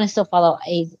you want to still follow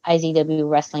IZW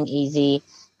Wrestling AZ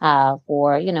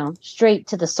for, straight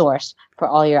to the source for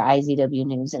all your IZW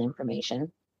news and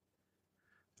information.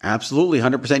 Absolutely,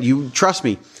 100%. You trust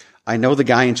me. I know the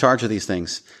guy in charge of these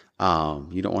things.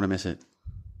 You don't want to miss it.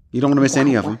 You don't want to miss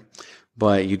any of them,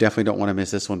 but you definitely don't want to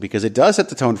miss this one, because it does set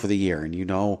the tone for the year. And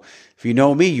if you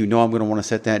know me, I'm going to want to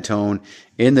set that tone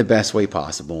in the best way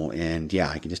possible. And yeah,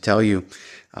 I can just tell you,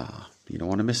 you don't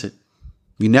want to miss it.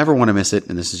 You never want to miss it.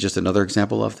 And this is just another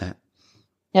example of that.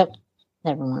 Yep.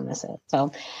 Never want to miss it.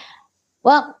 So,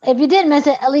 well, if you did miss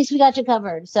it, at least we got you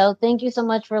covered. So thank you so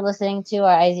much for listening to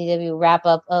our IZW wrap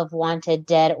up of Wanted,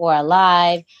 Dead, or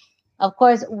Alive. Of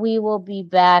course, we will be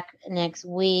back next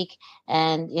week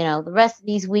and, the rest of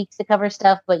these weeks to cover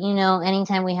stuff. But,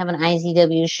 anytime we have an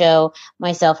IZW show,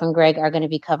 myself and Greg are going to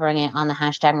be covering it on the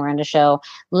hashtag Miranda Show.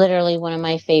 Literally one of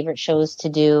my favorite shows to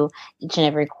do each and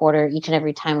every quarter, each and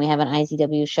every time we have an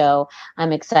IZW show.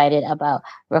 I'm excited about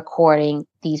recording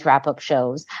these wrap-up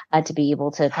shows to be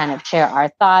able to kind of share our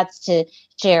thoughts, to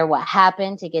share what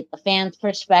happened, to get the fans'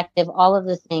 perspective, all of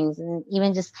the things, and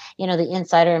even just, the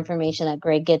insider information that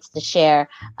Greg gets to share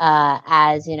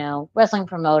as, wrestling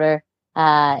promoter,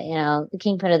 the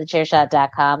kingpin of the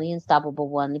chairshot.com, the unstoppable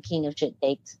one, the king of shit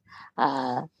takes,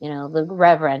 the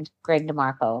Reverend Greg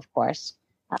DeMarco, of course.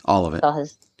 All of it.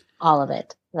 All of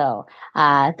it. So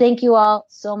thank you all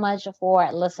so much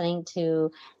for listening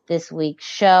to this week's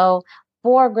show.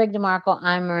 For Greg DeMarco,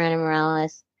 I'm Miranda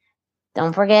Morales.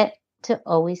 Don't forget to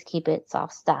always keep it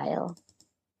soft style.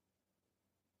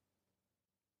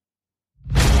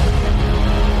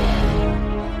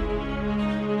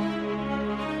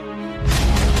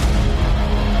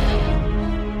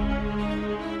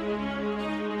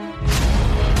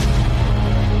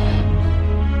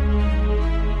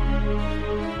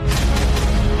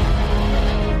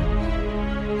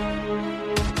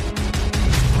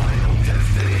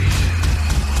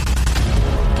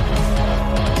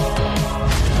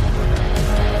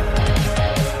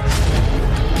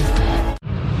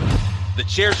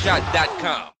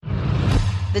 TheChairShot.com.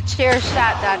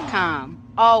 TheChairShot.com.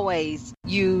 Always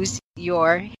use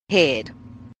your head.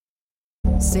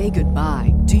 Say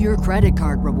goodbye to your credit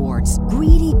card rewards.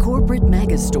 Greedy corporate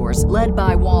mega stores, led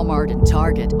by Walmart and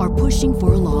Target, are pushing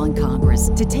for a law in Congress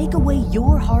to take away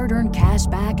your hard-earned cash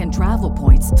back and travel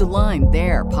points to line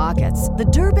their pockets. The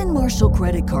Durbin-Marshall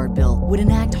credit card bill would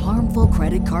enact harmful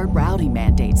credit card routing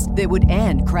mandates that would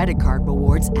end credit card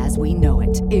rewards as we know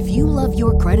it. If you love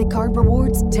your credit card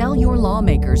rewards, tell your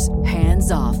lawmakers,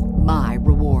 hands off my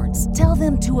rewards. Tell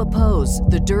them to oppose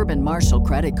the Durbin-Marshall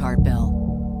credit card bill.